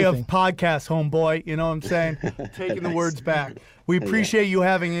NWA of podcasts, homeboy. You know what I'm saying? Taking the words back. We appreciate you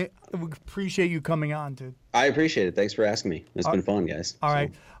having it. We appreciate you coming on, dude. I appreciate it. Thanks for asking me. It's been fun, guys. All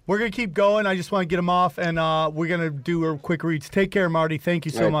right. We're going to keep going. I just want to get them off, and we're going to do a quick reads. Take care, Marty. Thank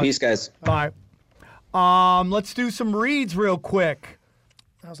you so much. Peace, guys. Bye. Let's do some reads real quick.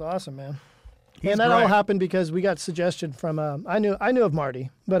 That was awesome, man. And that all happened because we got suggestion from I knew of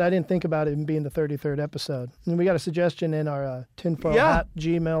Marty, but I didn't think about it being the 33rd episode. And we got a suggestion in our tinfoil hat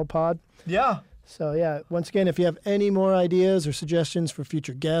Gmail pod. Yeah. So once again, if you have any more ideas or suggestions for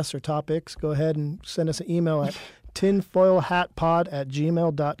future guests or topics, go ahead and send us an email at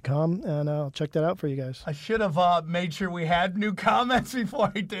tinfoilhatpod@gmail.com, and I'll check that out for you guys. I should have made sure we had new comments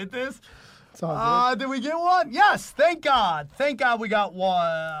before I did this. It's all good. Did we get one? Yes, thank God. Thank God we got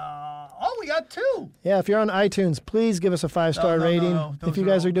one. Oh, we got two. Yeah, if you're on iTunes, please give us a 5-star rating. No. If you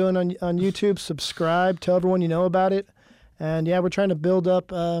guys are doing on YouTube, subscribe. Tell everyone you know about it. And we're trying to build up.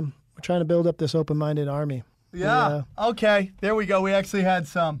 This open-minded army. Yeah. Okay. There we go. We actually had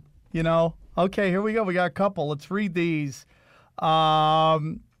some. Okay. Here we go. We got a couple. Let's read these.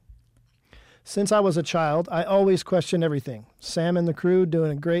 Since I was a child, I always question everything. Sam and the crew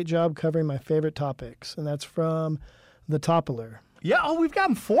doing a great job covering my favorite topics. And that's from The Toppler. Yeah, we've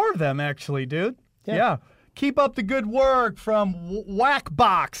gotten 4 of them, actually, dude. Yeah. Keep up the good work from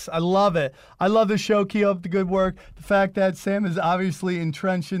Whackbox. I love it. I love the show. Keep up the good work. The fact that Sam is obviously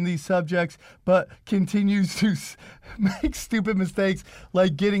entrenched in these subjects, but continues to make stupid mistakes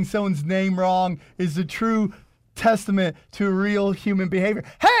like getting someone's name wrong is a true testament to real human behavior.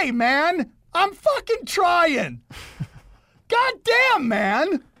 Hey, man! I'm fucking trying. God damn,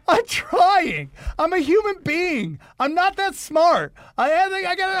 man. I'm trying. I'm a human being. I'm not that smart.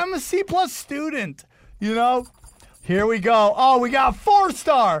 I'm a C+ student, Here we go. Oh, we got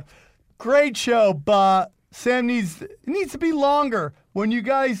 4-star. Great show, but Sam needs to be longer. When you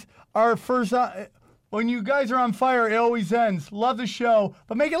guys are when you guys are on fire, it always ends. Love the show,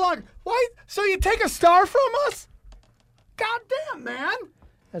 but make it longer. Why? So you take a star from us? God damn, man.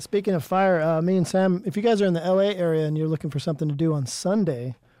 Speaking of fire, me and Sam, if you guys are in the LA area and you're looking for something to do on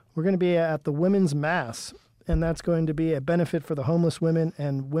Sunday, we're going to be at the Women's Mass, and that's going to be a benefit for the homeless women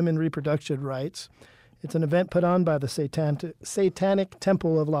and women reproduction rights. It's an event put on by the Satanic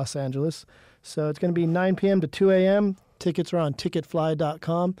Temple of Los Angeles. So it's going to be 9 p.m. to 2 a.m. Tickets are on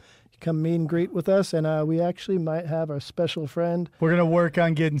ticketfly.com. You come meet and greet with us, and we actually might have our special friend. We're going to work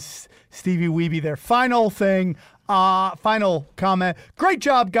on getting Stevie Weeby there. Final thing, final comment. Great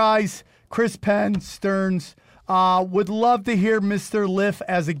job, guys. Chris Penn, Stearns. Would love to hear Mr. Liff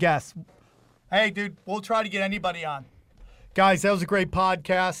as a guest. Hey, dude, we'll try to get anybody on. Guys, that was a great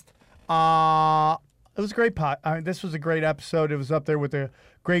podcast. It was a great this was a great episode. It was up there with the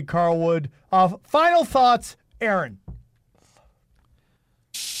great Carl Wood. Final thoughts, Aaron.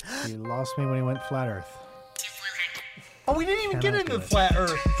 He lost me when he went flat Earth. Oh, we didn't even get into flat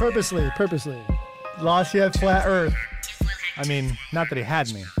Earth. Purposely. Lost you at flat Earth. I mean, not that he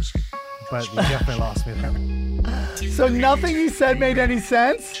had me, but he definitely lost me there. So nothing he said made any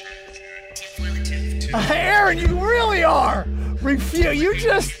sense? Aaron, you really are. You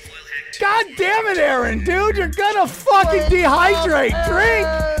just... God damn it, Aaron, dude. You're gonna fucking dehydrate.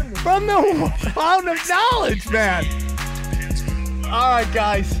 Drink from the fountain of knowledge, man. All right,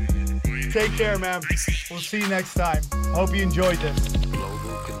 guys. Take care, man. We'll see you next time. Hope you enjoyed this.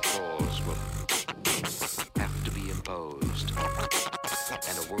 Global controls will have to be imposed,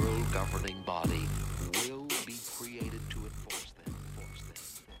 and a world governing body